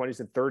are in their 20s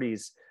and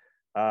 30s,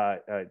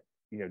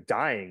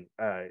 dying,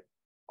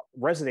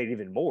 resonate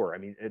even more. I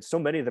mean, so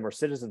many of them are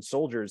citizen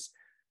soldiers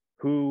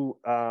who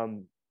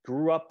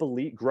grew up in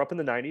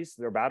the 90s.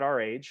 They're about our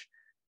age,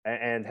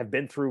 and have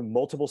been through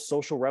multiple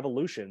social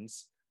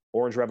revolutions,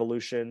 Orange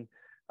Revolution,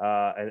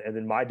 and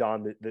then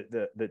Maidan,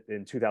 the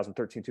in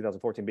 2013,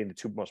 2014 being the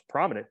two most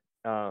prominent,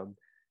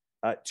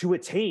 to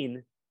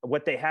attain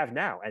what they have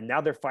now. And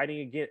now they're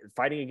fighting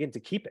again to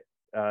keep it.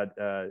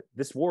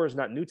 This war is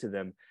not new to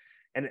them.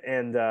 And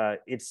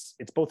it's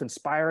both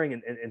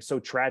inspiring and so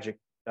tragic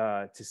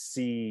to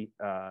see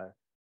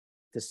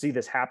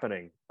this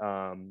happening.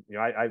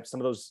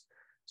 Some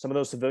of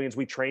those civilians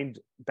we trained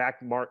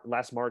back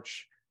last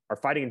March are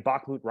fighting in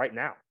Bakhmut right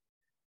now,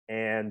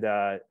 and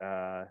I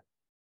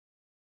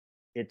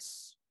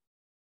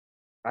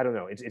don't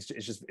know.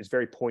 It's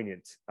very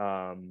poignant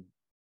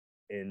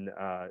in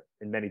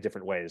many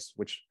different ways,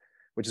 which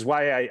is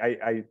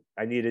why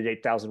I needed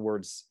 8,000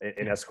 words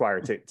in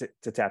Esquire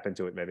to tap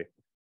into it. Maybe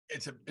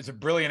it's a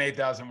brilliant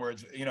 8,000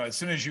 words. As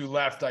soon as you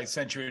left, I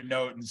sent you a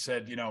note and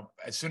said,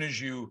 as soon as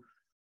you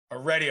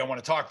are ready, I want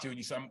to talk to you. And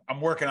you said,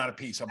 I'm working on a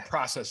piece. I'm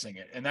processing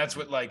it. And that's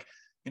what,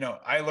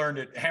 I learned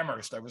at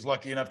Amherst. I was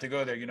lucky enough to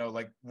go there.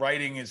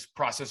 Writing is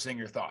processing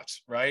your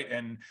thoughts, right?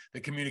 And the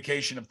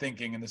communication of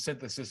thinking and the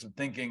synthesis of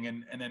thinking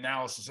and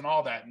analysis and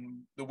all that. And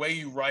the way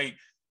you write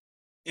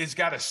is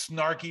got a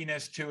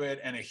snarkiness to it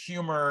and a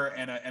humor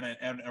and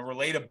a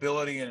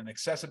relatability and an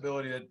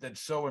accessibility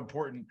that's so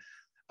important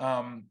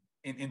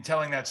in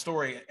telling that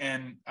story.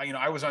 And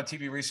I was on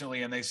TV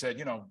recently, and they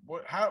said,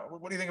 what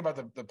do you think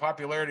about the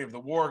popularity of the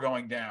war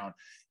going down?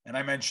 And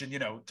I mentioned,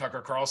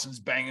 Tucker Carlson's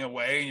banging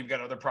away, and you've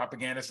got other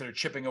propagandists that are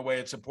chipping away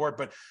at support,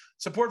 but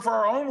support for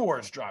our own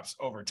wars drops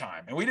over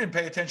time. And we didn't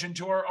pay attention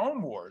to our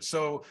own wars.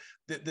 So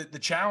the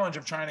challenge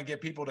of trying to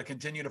get people to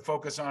continue to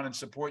focus on and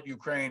support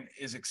Ukraine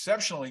is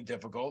exceptionally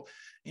difficult,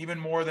 even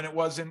more than it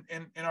was in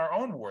our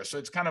own war. So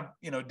it's kind of,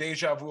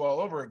 deja vu all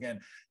over again.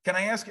 Can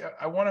I ask you,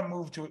 I want to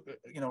move to,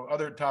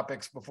 other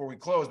topics before we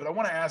close, but I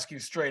want to ask you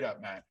straight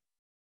up, Matt,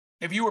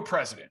 if you were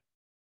president,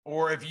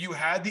 or if you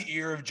had the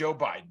ear of Joe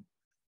Biden,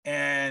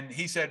 and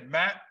he said,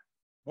 Matt,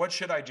 what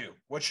should I do?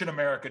 What should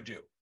America do?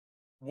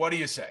 What do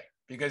you say?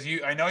 Because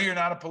I know you're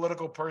not a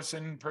political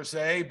person per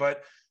se,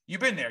 but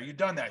you've been there, you've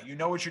done that. You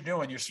know what you're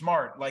doing. You're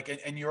smart.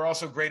 And you're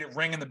also great at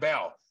ringing the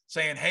bell,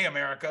 saying, hey,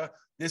 America,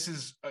 this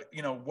is,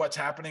 what's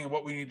happening and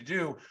what we need to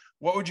do.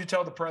 What would you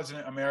tell the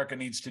president America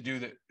needs to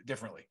do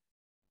differently?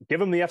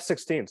 Give them the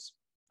F-16s.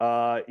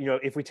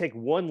 If we take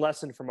one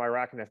lesson from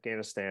Iraq and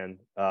Afghanistan,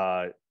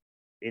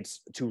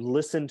 it's to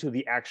listen to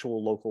the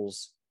actual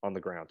locals on the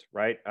ground,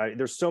 right?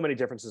 There's so many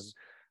differences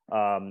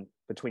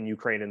between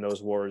Ukraine and those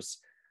wars.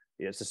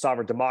 It's a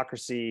sovereign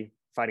democracy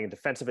fighting in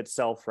defense of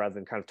itself rather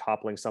than kind of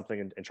toppling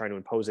something and trying to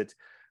impose it.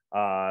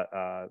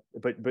 But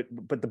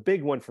the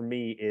big one for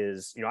me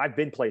is, I've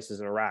been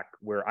places in Iraq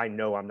where I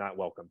know I'm not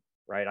welcome,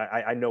 right?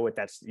 I know what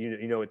that's,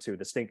 you know it too,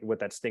 what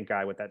that stink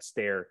eye, what that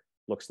stare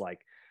looks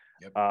like.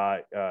 Yep.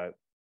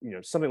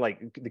 Something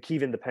like the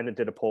Kyiv Independent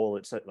did a poll.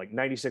 It's like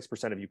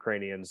 96% of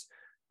Ukrainians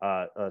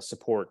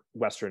support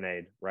Western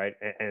aid, right?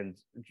 And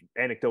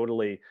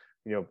anecdotally,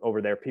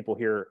 over there, people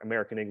hear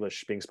American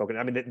English being spoken.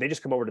 I mean, they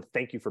just come over to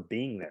thank you for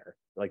being there.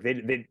 Like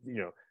they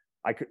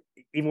I could,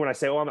 even when I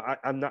say, oh,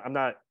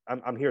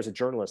 I'm here as a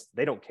journalist,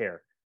 they don't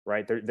care,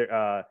 right?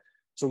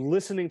 So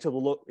listening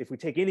to if we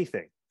take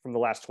anything from the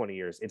last 20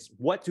 years, it's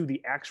what do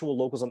the actual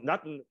locals,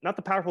 not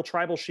the powerful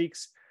tribal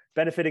sheiks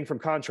benefiting from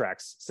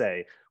contracts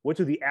say, what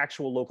do the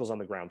actual locals on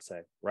the ground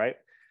say, right?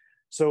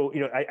 So,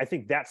 I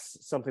think that's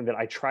something that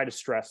I try to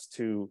stress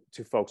to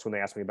folks when they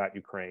ask me about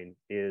Ukraine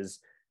is,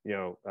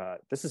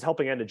 this is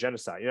helping end a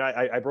genocide.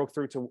 I broke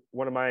through to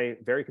one of my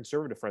very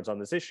conservative friends on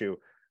this issue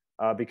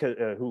because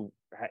who,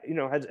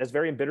 has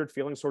very embittered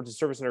feelings towards the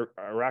service in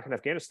Iraq and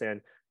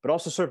Afghanistan, but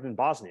also served in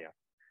Bosnia.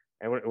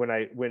 And when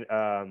I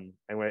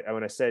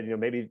said,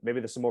 maybe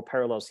there's some more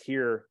parallels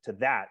here to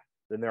that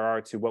than there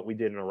are to what we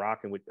did in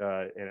Iraq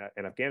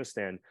and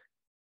Afghanistan.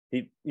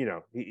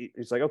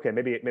 He's like, okay,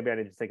 maybe I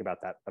need to think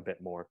about that a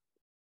bit more.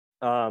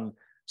 And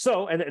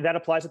that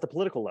applies at the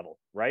political level,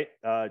 right?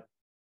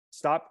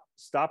 Stop.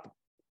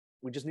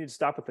 We just need to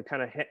stop with the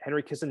kind of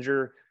Henry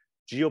Kissinger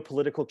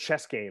geopolitical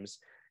chess games.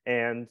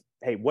 And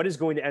hey, what is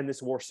going to end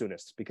this war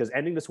soonest? Because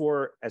ending this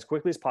war as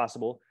quickly as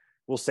possible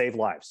will save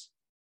lives,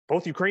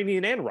 both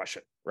Ukrainian and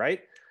Russian,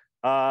 right?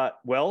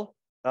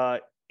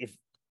 If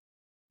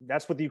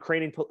that's what the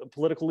Ukrainian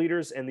political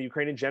leaders and the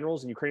Ukrainian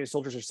generals and Ukrainian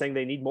soldiers are saying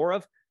they need more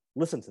of,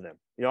 listen to them.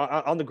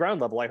 On the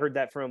ground level, I heard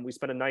that we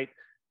spent a night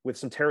with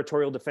some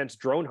territorial defense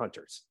drone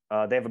hunters.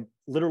 They have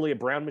literally a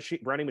Browning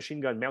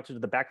machine gun mounted to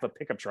the back of a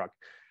pickup truck,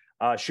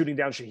 shooting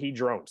down Shahed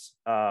drones,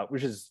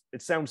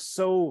 it sounds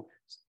so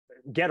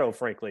ghetto,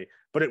 frankly,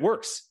 but it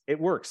works. It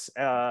works.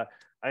 Who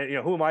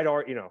am I to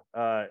argue?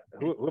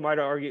 Who am I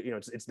to argue?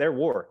 It's their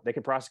war. They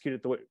can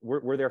prosecute it.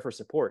 We're there for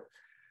support.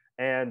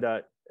 And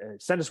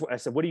send us. I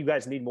said, what do you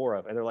guys need more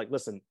of? And they're like,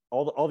 listen,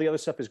 all the other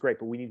stuff is great,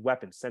 but we need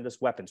weapons. Send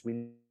us weapons.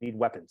 We need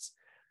weapons,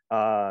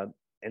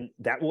 and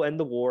that will end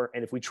the war.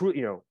 And if we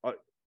truly,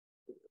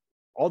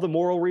 all the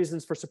moral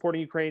reasons for supporting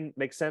Ukraine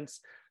make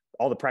sense.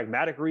 All the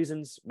pragmatic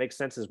reasons make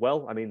sense as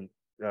well. I mean,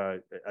 a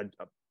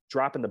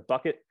drop in the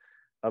bucket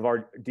of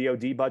our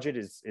DoD budget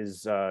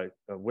is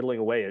whittling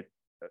away at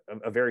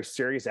a very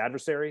serious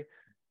adversary.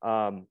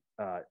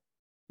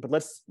 But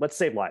let's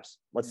save lives.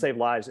 Let's save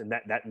lives, and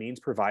that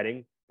means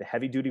providing the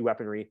heavy duty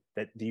weaponry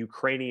that the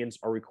Ukrainians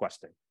are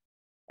requesting.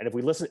 And if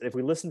we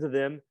listen to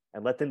them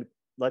and let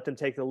them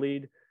take the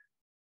lead,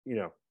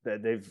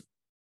 they've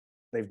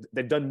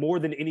done more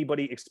than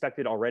anybody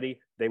expected already.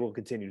 They will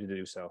continue to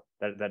do so.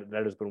 That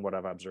has been what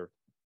I've observed.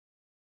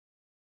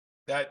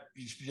 That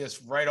you should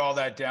just write all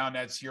that down.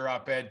 That's your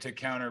op-ed to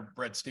counter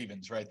Bret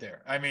Stephens right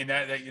there. I mean,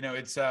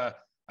 it's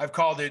I've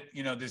called it,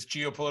 this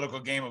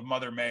geopolitical game of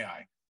Mother May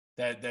I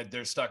that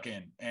they're stuck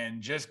in,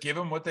 and just give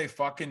them what they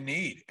fucking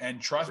need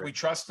and trust. Sure. We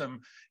trust them.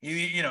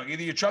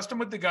 Either you trust them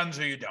with the guns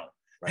or you don't.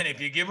 Right. And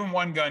if you give them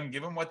one gun,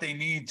 give them what they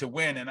need to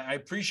win. And I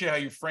appreciate how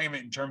you frame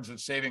it in terms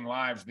of saving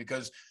lives,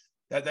 because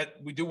that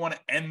we do want to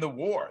end the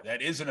war.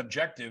 That is an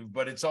objective,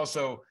 but it's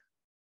also,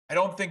 I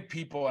don't think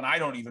people, and I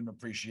don't even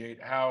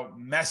appreciate how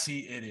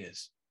messy it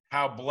is,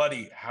 how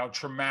bloody, how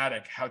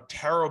traumatic, how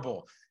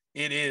terrible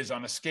it is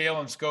on a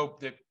scale and scope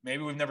that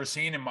maybe we've never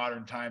seen in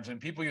modern times.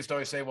 And people used to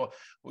always say, well,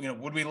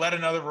 would we let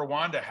another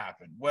Rwanda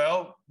happen?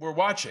 Well, we're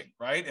watching,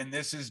 right? And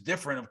this is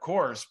different, of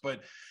course, but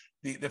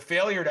the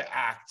failure to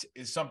act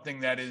is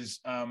something that is,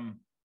 I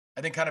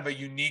think, kind of a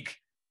unique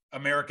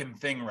American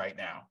thing right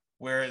now,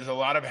 where there's a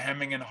lot of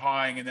hemming and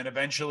hawing, and then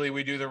eventually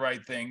we do the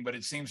right thing, but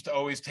it seems to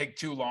always take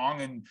too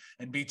long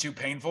and be too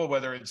painful,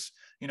 whether it's,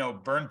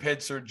 burn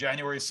pits or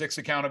January 6th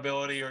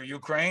accountability or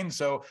Ukraine.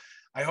 So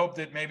I hope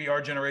that maybe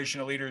our generation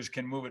of leaders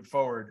can move it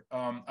forward.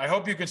 I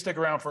hope you can stick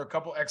around for a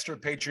couple extra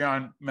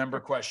Patreon member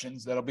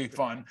questions. That'll be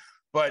fun.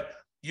 But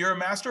you're a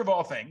master of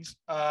all things,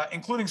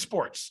 including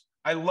sports.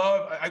 I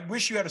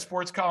wish you had a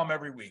sports column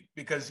every week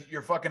because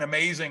you're fucking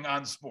amazing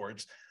on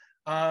sports.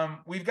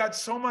 We've got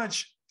so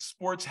much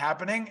sports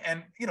happening.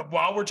 And,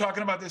 while we're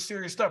talking about this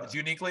serious stuff, it's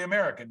uniquely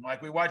American.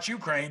 Like we watch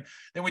Ukraine,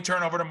 then we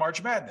turn over to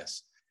March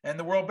Madness and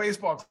the World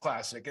Baseball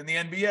Classic and the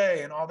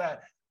NBA and all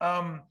that.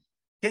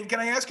 Can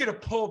I ask you to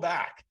pull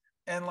back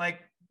and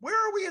where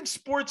are we in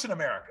sports in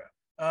America?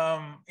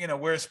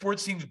 Where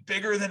sports seems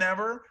bigger than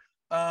ever.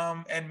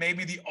 And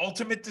maybe the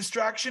ultimate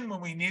distraction when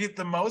we need it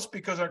the most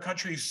because our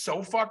country is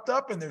so fucked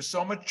up and there's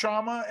so much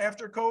trauma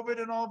after COVID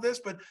and all of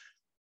this. But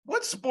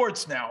what's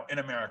sports now in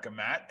America,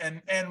 Matt?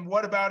 And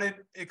what about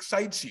it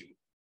excites you?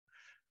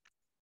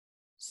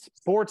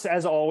 Sports,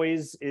 as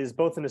always, is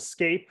both an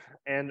escape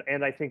and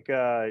I think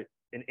an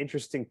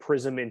interesting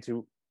prism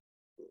into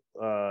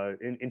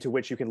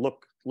which you can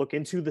look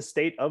into the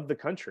state of the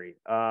country.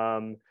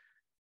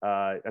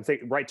 I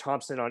think Wright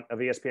Thompson of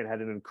ESPN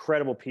had an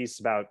incredible piece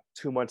about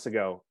 2 months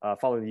ago,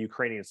 following the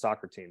Ukrainian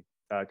soccer team,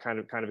 kind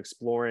of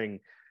exploring,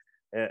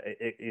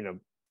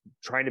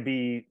 trying to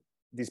be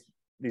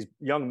these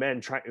young men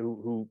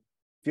who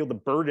feel the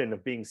burden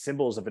of being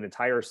symbols of an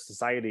entire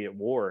society at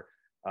war,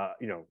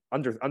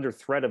 under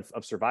threat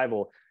of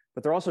survival,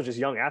 but they're also just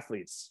young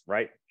athletes,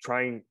 right?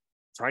 Trying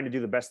to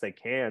do the best they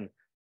can,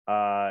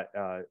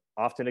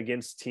 often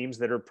against teams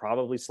that are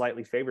probably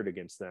slightly favored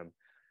against them.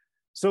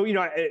 So,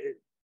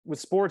 with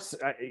sports,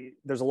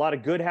 there's a lot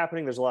of good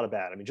happening. There's a lot of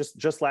bad. I mean,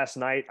 just last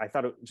night, I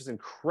thought it was just an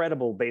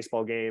incredible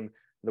baseball game,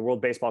 the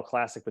World Baseball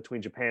Classic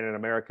between Japan and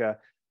America.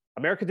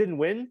 America didn't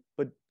win,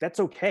 but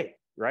that's okay,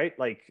 right?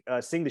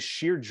 Seeing the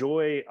sheer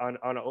joy on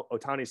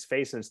Ohtani's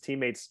face and his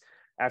teammates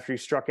after he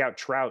struck out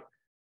Trout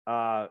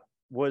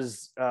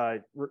was, I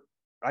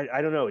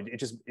don't know,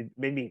 it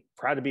made me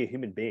proud to be a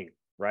human being,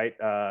 right?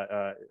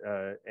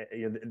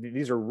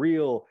 These are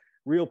real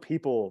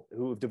people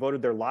who have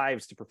devoted their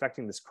lives to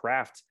perfecting this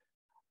craft.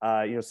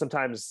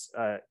 Sometimes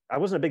I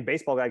wasn't a big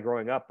baseball guy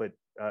growing up, but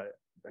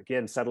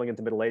again, settling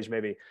into middle age,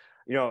 maybe,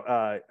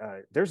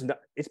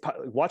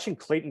 watching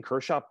Clayton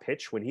Kershaw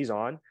pitch when he's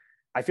on,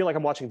 I feel like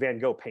I'm watching Van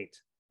Gogh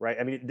paint, right?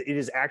 I mean, it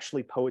is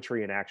actually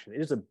poetry in action.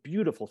 It is a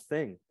beautiful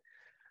thing.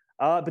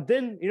 But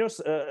then,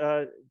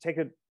 take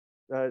a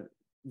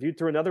view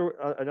through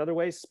another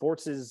way.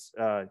 Sports is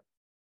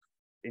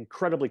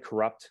incredibly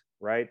corrupt,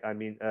 right? I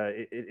mean,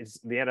 it's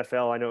the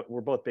NFL. I know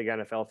we're both big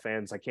NFL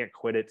fans. I can't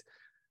quit it,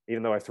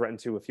 even though I threatened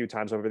to a few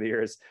times over the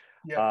years.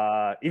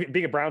 Yeah. Even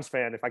being a Browns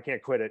fan, if I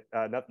can't quit it,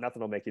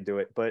 nothing will make you do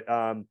it. But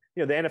the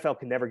NFL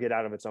can never get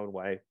out of its own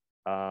way.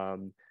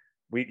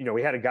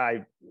 We had a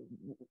guy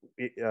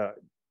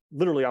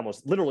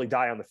literally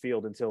die on the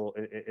field until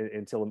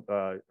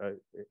a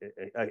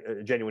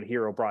genuine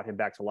hero brought him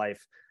back to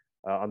life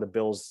on the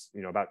Bills.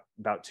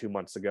 About 2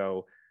 months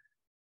ago.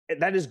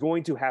 That is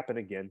going to happen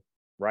again,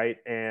 right?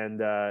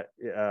 And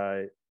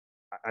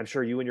I'm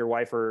sure you and your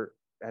wife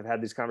have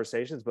had these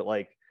conversations, but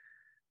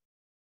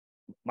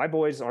my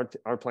boys aren't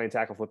playing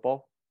tackle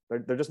football.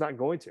 They're just not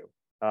going to.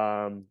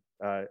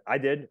 I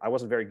did. I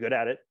wasn't very good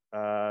at it,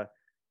 I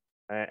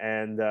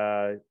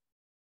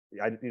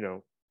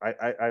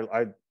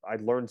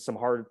learned some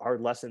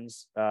hard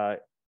lessons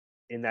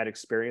in that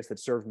experience that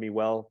served me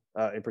well,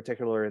 in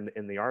particular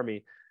in the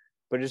Army.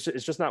 But it's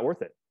just not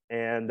worth it.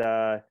 And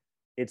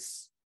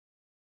it's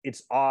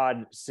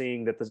odd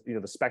seeing that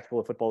the spectacle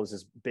of football is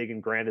as big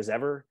and grand as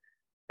ever,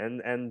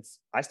 and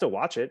I still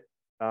watch it.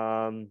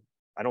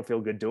 I don't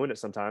feel good doing it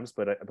sometimes,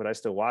 but I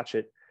still watch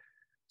it.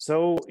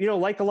 So,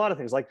 like a lot of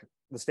things, like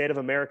the state of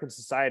American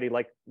society,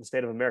 like the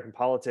state of American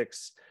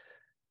politics,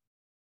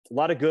 a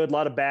lot of good, a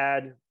lot of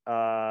bad.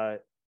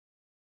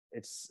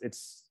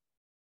 It's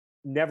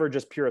never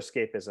just pure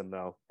escapism,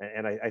 though,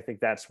 and I think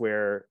that's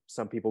where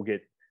some people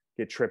get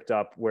tripped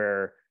up,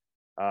 where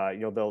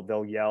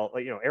they'll yell,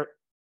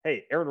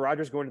 hey, Aaron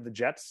Rodgers going to the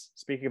Jets.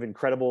 Speaking of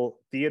incredible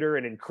theater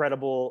and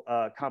incredible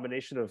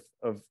combination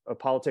of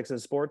politics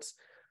and sports,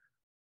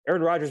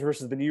 Aaron Rodgers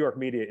versus the New York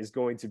media is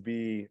going to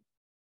be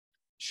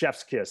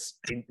chef's kiss.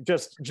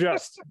 Just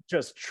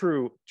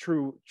true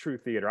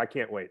theater. I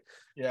can't wait.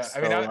 Yeah,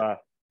 so, I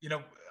mean,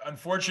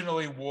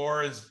 unfortunately,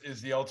 war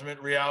is the ultimate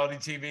reality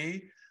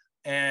TV,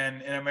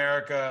 and in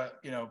America,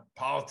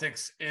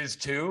 politics is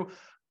too.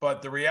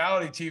 But the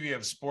reality TV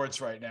of sports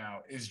right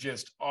now is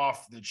just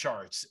off the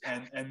charts,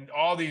 and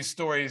all these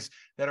stories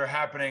that are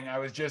happening. I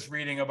was just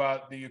reading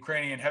about the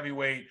Ukrainian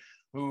heavyweight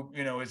who,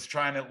 is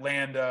trying to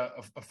land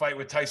a fight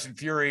with Tyson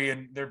Fury,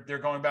 and they're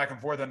going back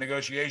and forth on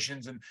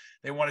negotiations, and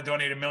they want to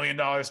donate $1 million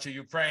to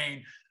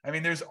Ukraine. I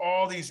mean, there's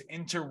all these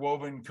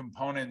interwoven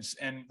components,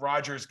 and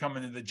Rodgers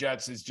coming to the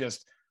Jets is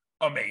just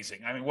amazing.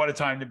 I mean, what a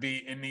time to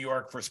be in New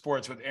York for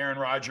sports with Aaron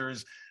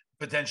Rodgers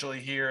potentially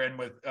here, and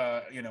with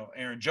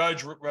Aaron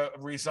Judge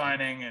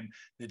re-signing, and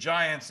the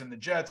Giants and the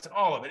Jets, and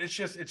all of it.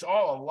 It's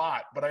all a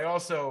lot. But I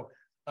also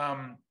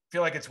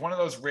feel like it's one of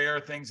those rare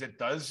things that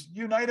does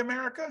unite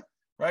America,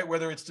 right?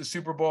 Whether it's the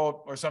Super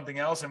Bowl or something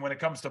else. And when it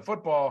comes to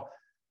football,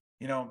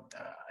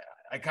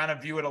 I kind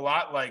of view it a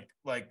lot like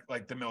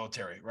the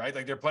military, right?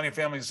 Like there are plenty of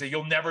families that say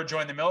you'll never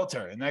join the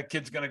military, and that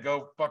kid's going to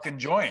go fucking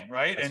join,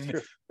 right?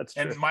 That's true.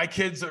 And my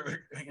kids are,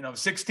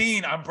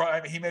 16.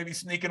 He may be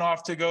sneaking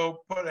off to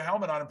go put a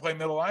helmet on and play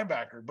middle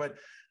linebacker. But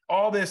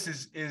all this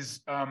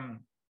is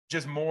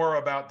just more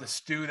about the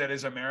stew that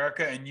is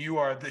America, and you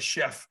are the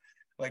chef,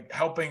 like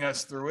helping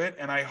us through it.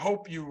 And I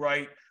hope you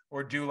write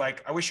or do,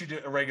 like, I wish you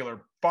did a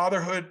regular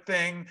fatherhood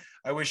thing.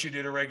 I wish you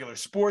did a regular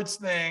sports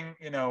thing.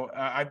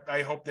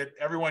 I hope that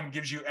everyone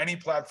gives you any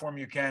platform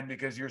you can,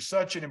 because you're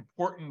such an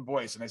important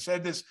voice. And I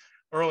said this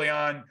early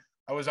on,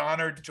 I was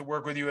honored to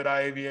work with you at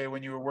IAVA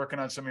when you were working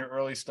on some of your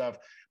early stuff,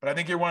 but I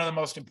think you're one of the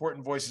most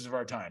important voices of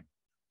our time.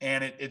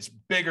 And it's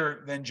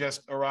bigger than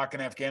just Iraq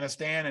and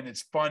Afghanistan. And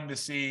it's fun to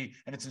see,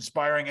 and it's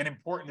inspiring and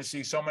important to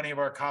see so many of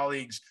our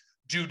colleagues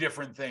do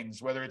different things,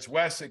 whether it's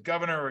Wes at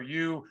Governor or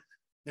you.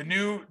 The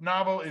new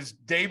novel is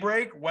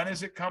Daybreak. When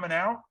is it coming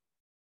out?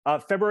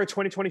 February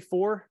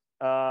 2024,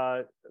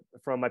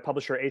 from my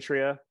publisher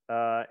Atria,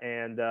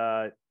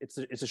 and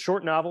it's a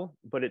short novel,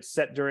 but it's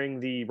set during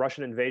the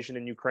Russian invasion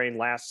in Ukraine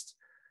last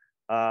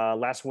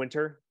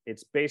winter.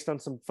 It's based on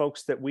some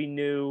folks that we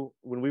knew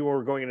when we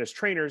were going in as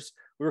trainers.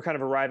 We were kind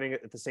of arriving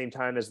at the same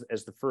time as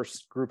the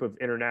first group of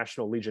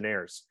international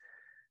legionnaires,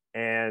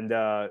 and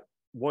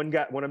one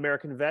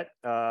American vet,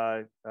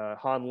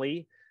 Han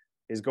Lee,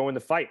 is going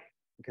to fight,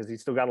 because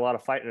he's still got a lot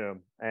of fight in him.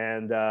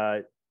 And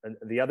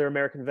the other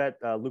American vet,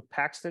 Luke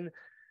Paxton,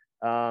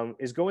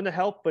 is going to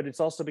help, but it's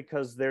also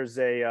because there's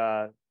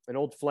an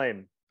old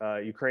flame,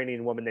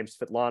 Ukrainian woman named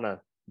Svetlana,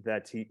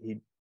 that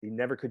he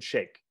never could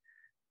shake.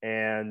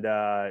 And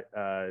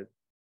they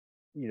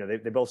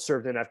both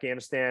served in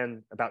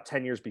Afghanistan about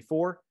 10 years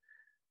before,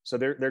 so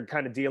they're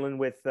kind of dealing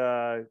with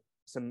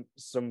some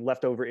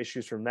leftover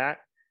issues from that.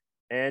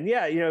 And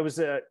it was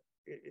the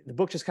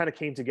book just kind of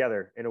came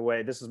together in a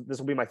way. This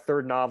will be my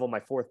third novel, my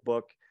fourth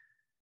book.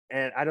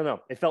 And I don't know,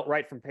 it felt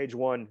right from page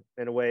one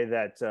in a way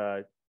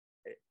that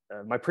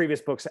my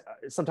previous books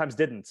sometimes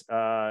didn't.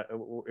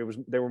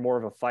 They were more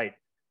of a fight.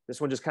 This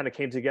one just kind of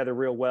came together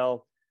real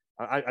well.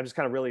 I'm just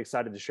kind of really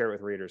excited to share it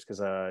with readers, because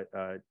I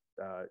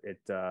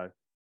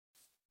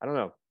don't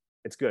know,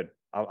 it's good.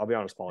 I'll be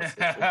honest, Paul. It's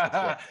good.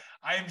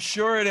 I'm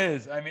sure it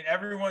is. I mean,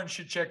 everyone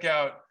should check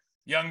out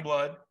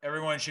Youngblood.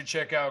 Everyone should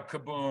check out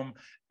Kaboom.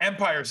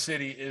 Empire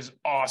City is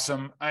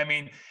awesome. I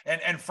mean,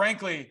 and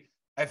frankly,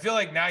 I feel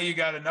like now you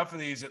got enough of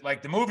these that,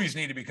 like, the movies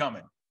need to be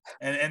coming.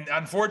 And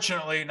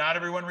unfortunately, not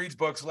everyone reads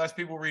books. Less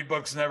people read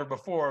books than ever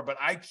before. But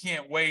I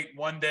can't wait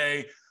one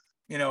day.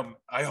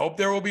 I hope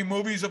there will be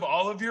movies of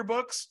all of your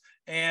books.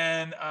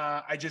 And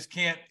I just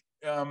can't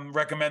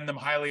recommend them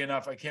highly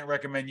enough. I can't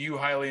recommend you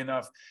highly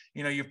enough.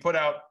 You've put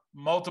out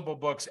multiple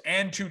books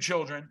and 2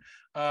 children.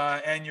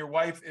 And your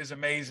wife is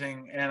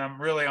amazing, and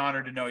I'm really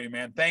honored to know you,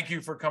 man. Thank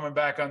you for coming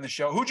back on the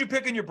show. Who'd you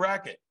pick in your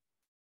bracket?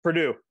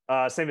 Purdue,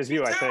 same as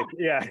you, I think.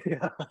 Yeah.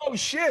 Oh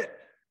shit!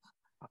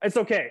 It's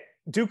okay.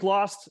 Duke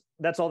lost.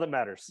 That's all that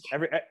matters.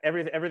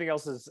 Everything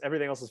else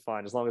is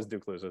fine as long as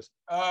Duke loses.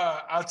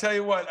 I'll tell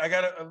you what. I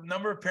got a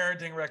number of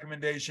parenting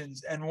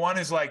recommendations, and one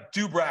is, like,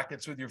 do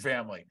brackets with your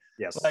family.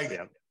 Yes.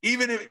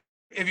 Even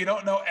if you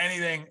don't know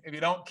anything, if you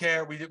don't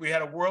care, we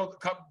had a World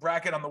Cup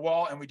bracket on the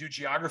wall, and we do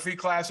geography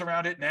class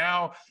around it.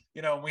 Now,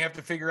 we have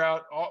to figure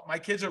out my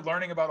kids are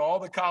learning about all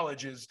the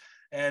colleges,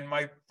 and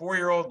my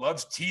 4-year-old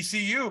loves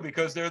TCU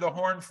because they're the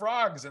Horned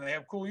Frogs and they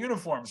have cool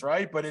uniforms,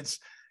 right? But it's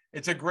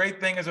a great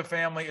thing as a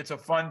family. It's a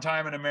fun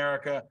time in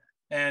America,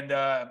 and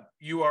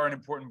you are an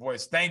important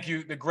voice. Thank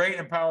you. The great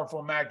and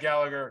powerful Matt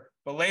Gallagher.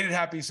 Belated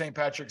happy St.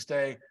 Patrick's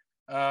Day.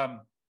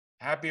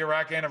 Happy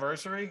Iraq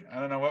anniversary.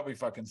 I don't know what we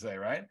fucking say,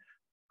 right?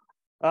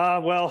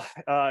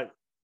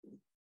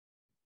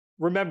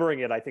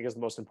 Remembering it, I think, is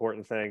the most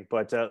important thing.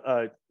 But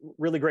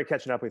really great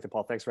catching up with you,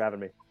 Paul. Thanks for having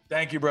me.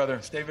 Thank you,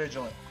 brother. Stay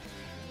vigilant.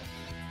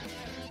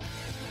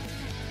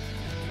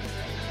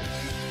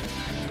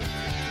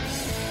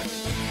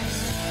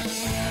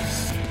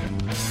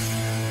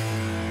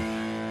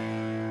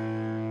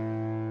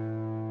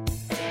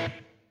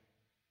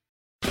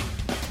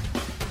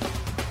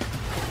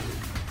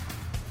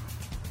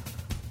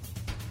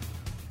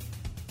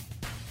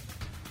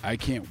 I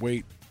can't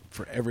wait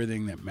for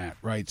everything that Matt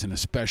writes, and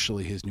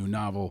especially his new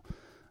novel.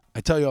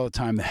 I tell you all the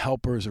time, the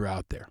helpers are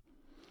out there,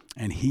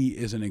 and he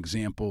is an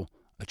example,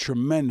 a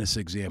tremendous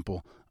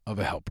example of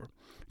a helper.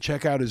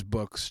 Check out his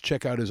books,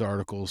 check out his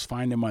articles,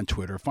 find him on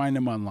Twitter, find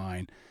him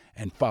online,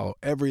 and follow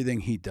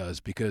everything he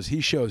does, because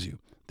he shows you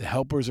the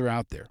helpers are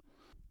out there.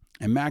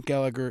 And Matt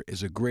Gallagher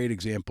is a great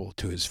example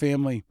to his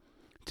family,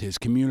 to his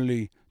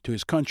community, to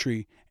his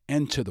country,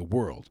 and to the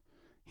world.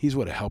 He's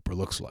what a helper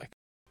looks like.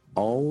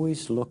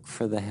 Always look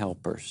for the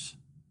helpers.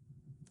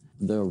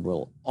 There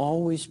will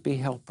always be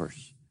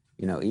helpers.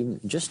 even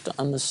just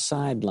on the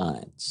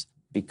sidelines,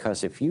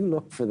 because if you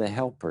look for the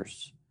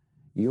helpers,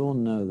 you'll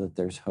know that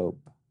there's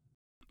hope.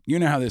 You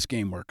know how this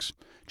game works.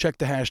 Check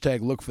the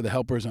hashtag Look for the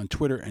Helpers on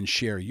Twitter and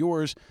share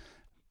yours.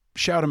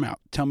 Shout them out.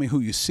 Tell me who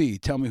you see.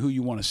 Tell me who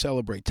you want to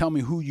celebrate. Tell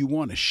me who you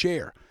want to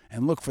share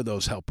and look for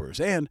those helpers.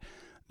 And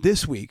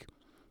this week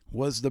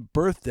was the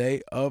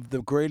birthday of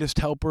the greatest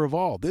helper of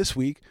all. This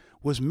week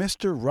was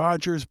Mr.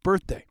 Rogers'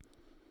 birthday.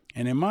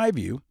 And in my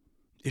view,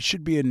 it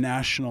should be a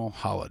national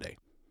holiday.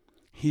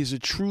 He's a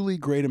truly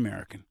great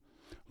American,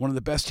 one of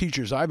the best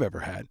teachers I've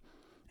ever had,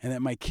 and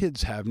that my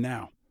kids have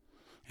now,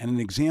 and an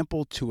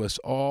example to us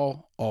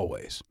all,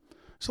 always.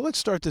 So let's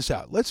start this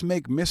out. Let's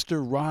make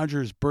Mr.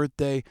 Rogers'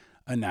 birthday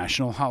a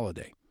national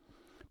holiday,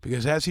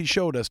 because as he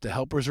showed us, the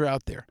helpers are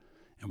out there,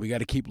 and we got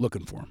to keep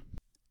looking for them.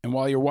 And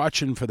while you're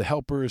watching for the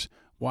helpers,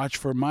 watch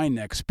for my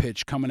next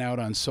pitch coming out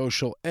on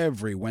social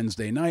every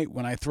Wednesday night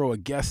when I throw a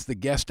Guess the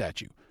Guest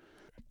at you.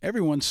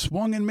 Everyone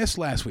swung and missed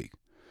last week.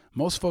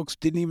 Most folks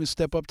didn't even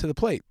step up to the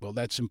plate. Well,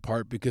 that's in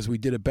part because we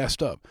did a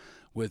best of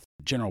with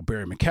General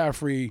Barry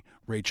McCaffrey,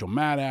 Rachel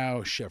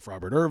Maddow, Chef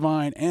Robert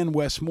Irvine, and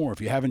Wes Moore.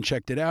 If you haven't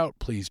checked it out,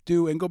 please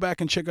do, and go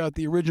back and check out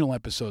the original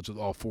episodes with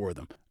all four of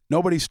them.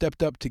 Nobody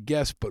stepped up to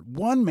guess, but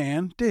one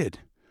man did.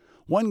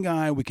 One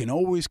guy we can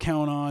always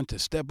count on to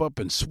step up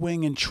and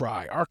swing and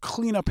try. Our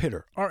cleanup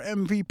hitter, our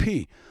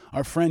MVP,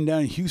 our friend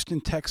down in Houston,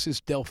 Texas,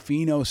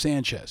 Delfino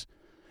Sanchez.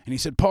 And he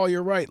said, Paul,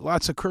 you're right.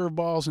 Lots of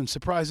curveballs and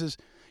surprises.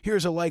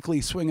 Here's a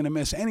likely swing and a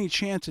miss. Any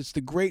chance it's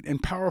the great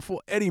and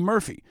powerful Eddie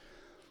Murphy?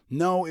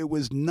 No, it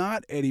was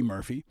not Eddie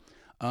Murphy.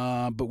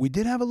 But we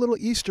did have a little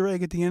Easter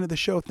egg at the end of the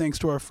show, thanks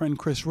to our friend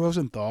Chris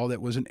Rosenthal.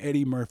 That was an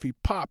Eddie Murphy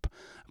pop.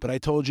 But I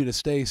told you to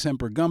stay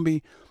Semper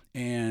Gumby,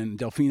 and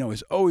Delfino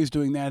is always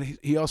doing that.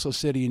 He also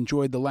said he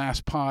enjoyed the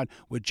last pod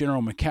with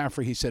General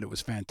McCaffrey. He said it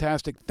was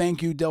fantastic.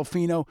 Thank you,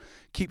 Delfino.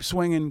 Keep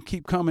swinging,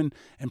 keep coming,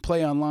 and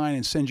play online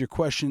and send your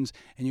questions.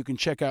 And you can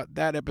check out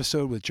that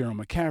episode with General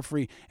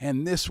McCaffrey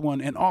and this one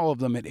and all of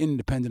them at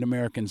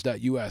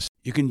independentamericans.us.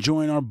 You can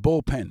join our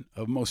bullpen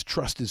of most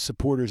trusted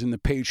supporters in the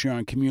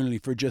Patreon community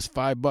for just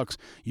 $5.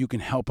 You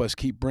can help us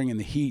keep bringing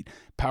the heat,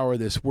 power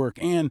this work,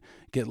 and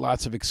get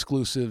lots of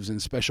exclusives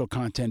and special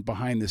content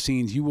behind the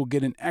scenes. You will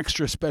get an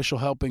extra special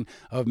helping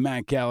of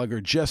Matt Gallagher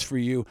just for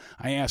you.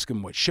 I ask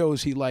him what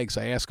shows he likes.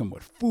 I ask him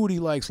what food he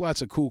likes.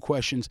 Lots of cool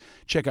questions.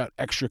 Check out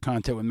extra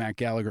content with Matt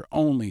Gallagher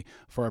only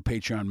for our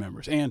Patreon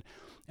members. And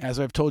as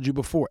I've told you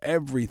before,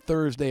 every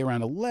Thursday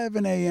around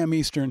 11 a.m.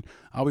 Eastern,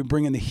 I'll be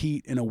bringing the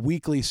heat in a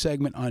weekly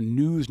segment on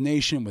News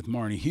Nation with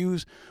Marnie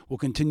Hughes. We'll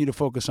continue to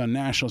focus on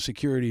national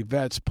security,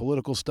 vets,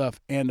 political stuff,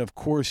 and, of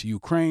course,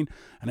 Ukraine.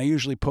 And I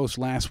usually post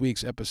last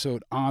week's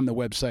episode on the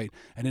website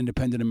at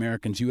Independent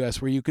Americans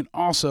US, where you can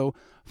also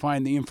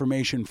find the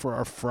information for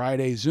our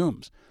Friday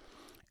Zooms.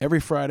 Every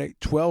Friday,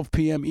 12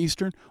 p.m.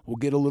 Eastern, we'll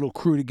get a little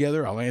crew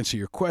together. I'll answer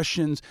your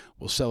questions.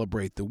 We'll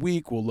celebrate the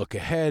week. We'll look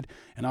ahead,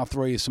 and I'll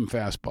throw you some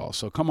fastballs.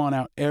 So come on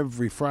out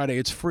every Friday.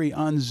 It's free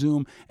on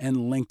Zoom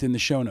and linked in the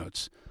show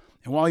notes.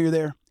 And while you're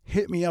there,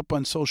 hit me up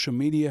on social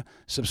media,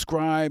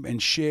 subscribe and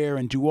share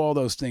and do all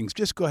those things.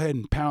 Just go ahead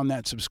and pound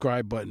that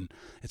subscribe button.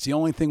 It's the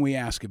only thing we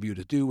ask of you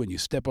to do when you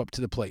step up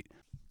to the plate.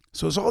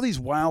 So as all these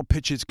wild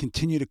pitches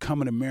continue to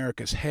come in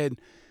America's head,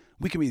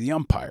 we can be the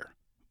umpire.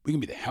 We can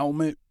be the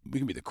helmet, we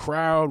can be the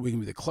crowd, we can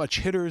be the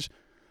clutch hitters.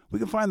 We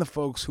can find the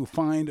folks who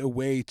find a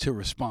way to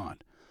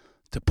respond,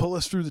 to pull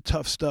us through the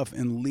tough stuff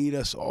and lead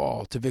us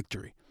all to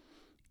victory,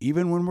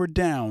 even when we're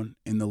down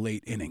in the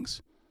late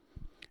innings.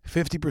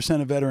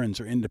 50% of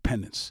veterans are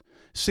independents,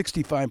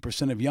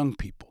 65% of young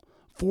people,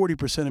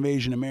 40% of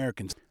Asian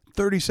Americans,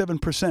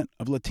 37%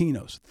 of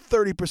Latinos,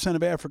 30%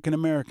 of African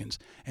Americans,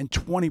 and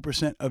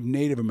 20% of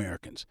Native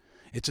Americans.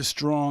 It's a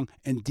strong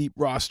and deep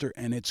roster,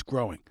 and it's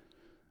growing.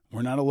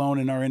 We're not alone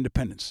in our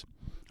independence.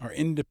 Our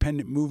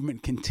independent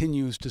movement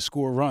continues to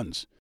score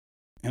runs.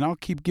 And I'll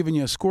keep giving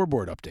you a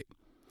scoreboard update.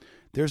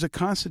 There's a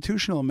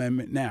constitutional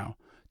amendment now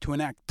to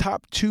enact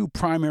top 2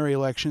 primary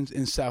elections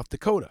in South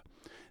Dakota.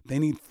 They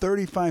need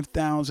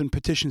 35,000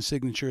 petition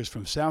signatures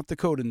from South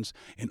Dakotans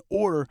in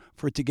order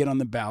for it to get on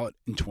the ballot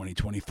in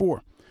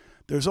 2024.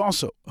 There's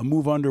also a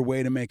move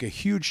underway to make a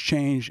huge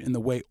change in the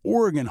way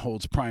Oregon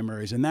holds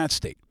primaries in that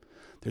state.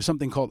 There's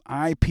something called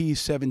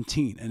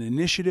IP-17, an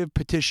initiative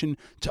petition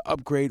to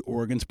upgrade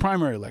Oregon's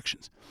primary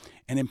elections.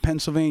 And in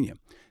Pennsylvania,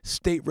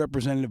 State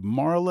Representative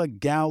Marla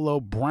Gallo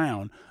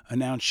Brown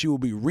announced she will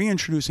be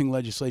reintroducing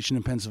legislation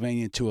in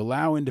Pennsylvania to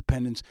allow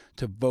independents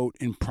to vote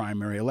in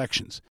primary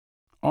elections.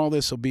 All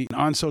this will be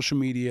on social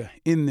media,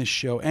 in this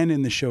show, and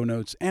in the show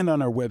notes, and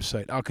on our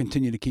website. I'll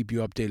continue to keep you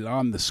updated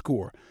on the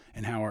score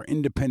and how our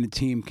independent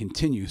team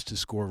continues to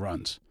score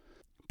runs.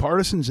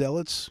 Partisan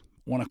zealots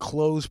want to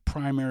close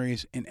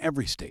primaries in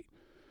every state.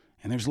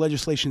 And there's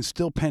legislation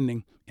still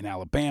pending in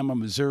Alabama,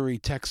 Missouri,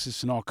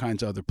 Texas, and all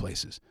kinds of other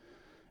places.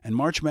 And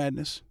March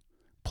Madness,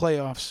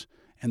 playoffs,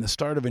 and the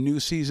start of a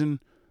new season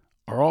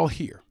are all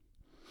here.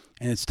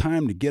 And it's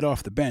time to get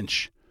off the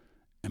bench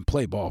and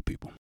play ball,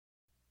 people.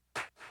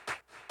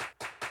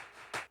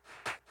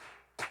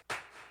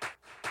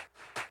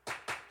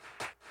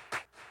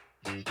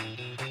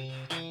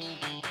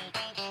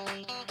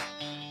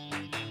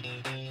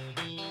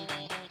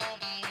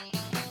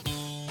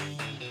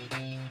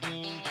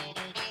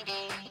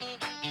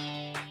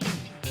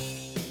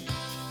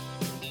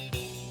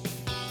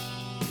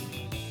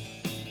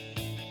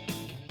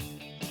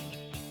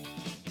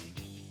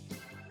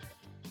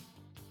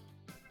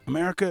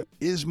 America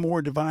is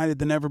more divided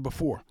than ever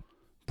before,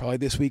 probably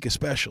this week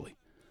especially.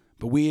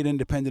 But we at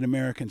Independent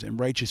Americans and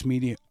Righteous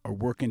Media are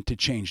working to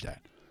change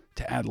that,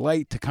 to add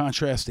light to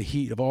contrast the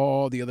heat of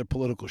all the other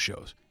political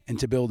shows, and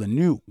to build a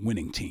new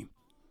winning team.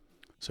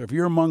 So if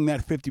you're among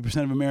that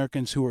 50% of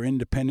Americans who are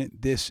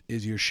independent, this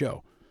is your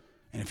show.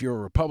 And if you're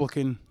a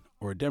Republican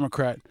or a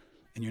Democrat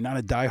and you're not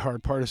a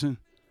diehard partisan,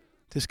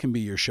 this can be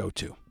your show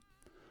too.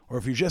 Or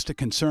if you're just a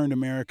concerned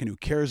American who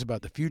cares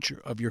about the future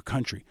of your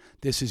country,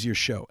 this is your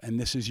show and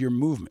this is your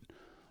movement.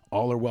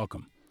 All are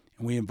welcome.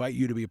 And we invite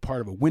you to be a part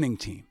of a winning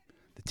team,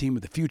 the team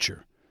of the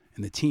future,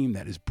 and the team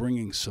that is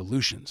bringing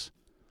solutions.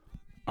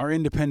 Our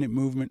independent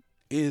movement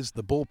is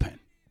the bullpen,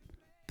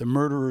 the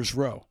murderer's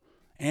row,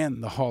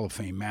 and the Hall of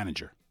Fame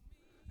manager.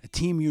 A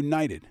team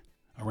united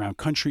around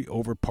country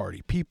over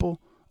party,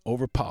 people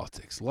over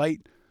politics,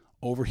 light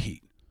over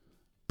heat,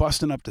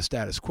 busting up the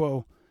status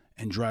quo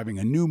and driving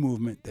a new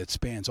movement that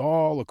spans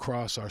all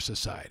across our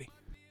society.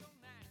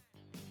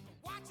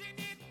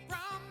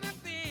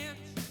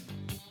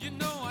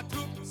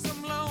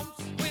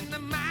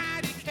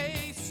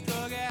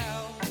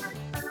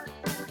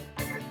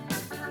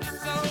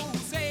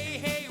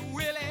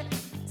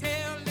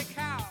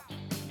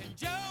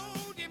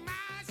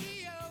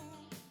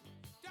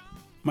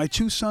 My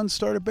two sons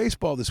started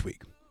baseball this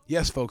week.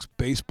 Yes, folks,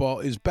 baseball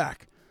is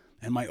back.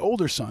 And my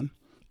older son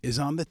is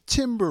on the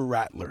Timber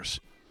Rattlers.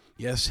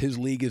 Yes, his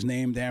league is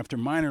named after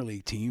minor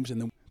league teams,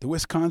 and the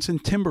Wisconsin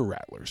Timber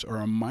Rattlers are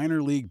a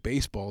minor league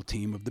baseball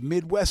team of the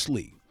Midwest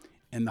League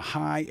and the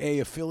High A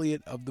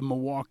affiliate of the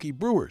Milwaukee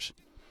Brewers,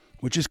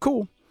 which is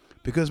cool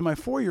because my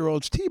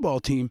 4-year-old's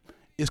T-ball team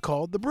is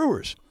called the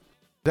Brewers.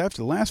 After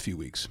the last few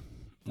weeks,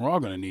 we're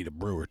all going to need a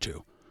brew or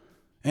two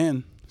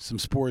and some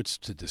sports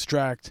to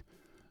distract,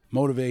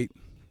 motivate,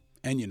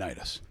 and unite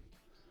us.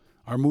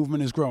 Our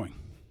movement is growing,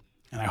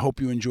 and I hope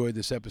you enjoyed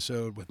this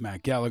episode with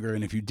Matt Gallagher,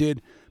 and if you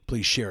did,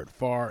 please share it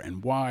far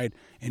and wide.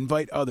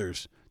 Invite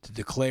others to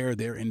declare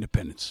their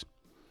independence.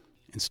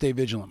 And stay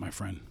vigilant, my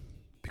friend,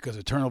 because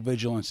eternal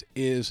vigilance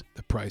is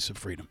the price of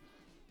freedom.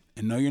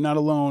 And no, you're not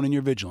alone in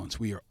your vigilance.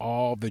 We are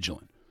all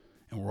vigilant,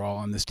 and we're all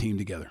on this team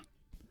together.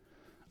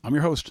 I'm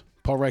your host,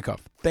 Paul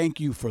Reichoff. Thank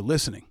you for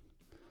listening.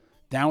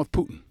 Down with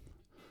Putin.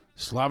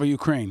 Slava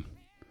Ukraine.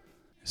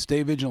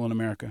 Stay vigilant,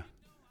 America,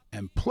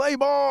 and play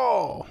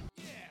ball!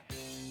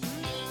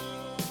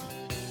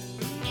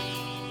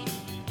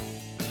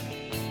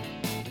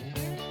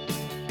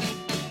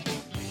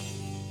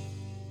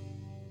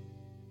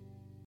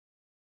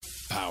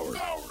 Powered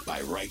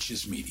by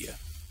Righteous Media.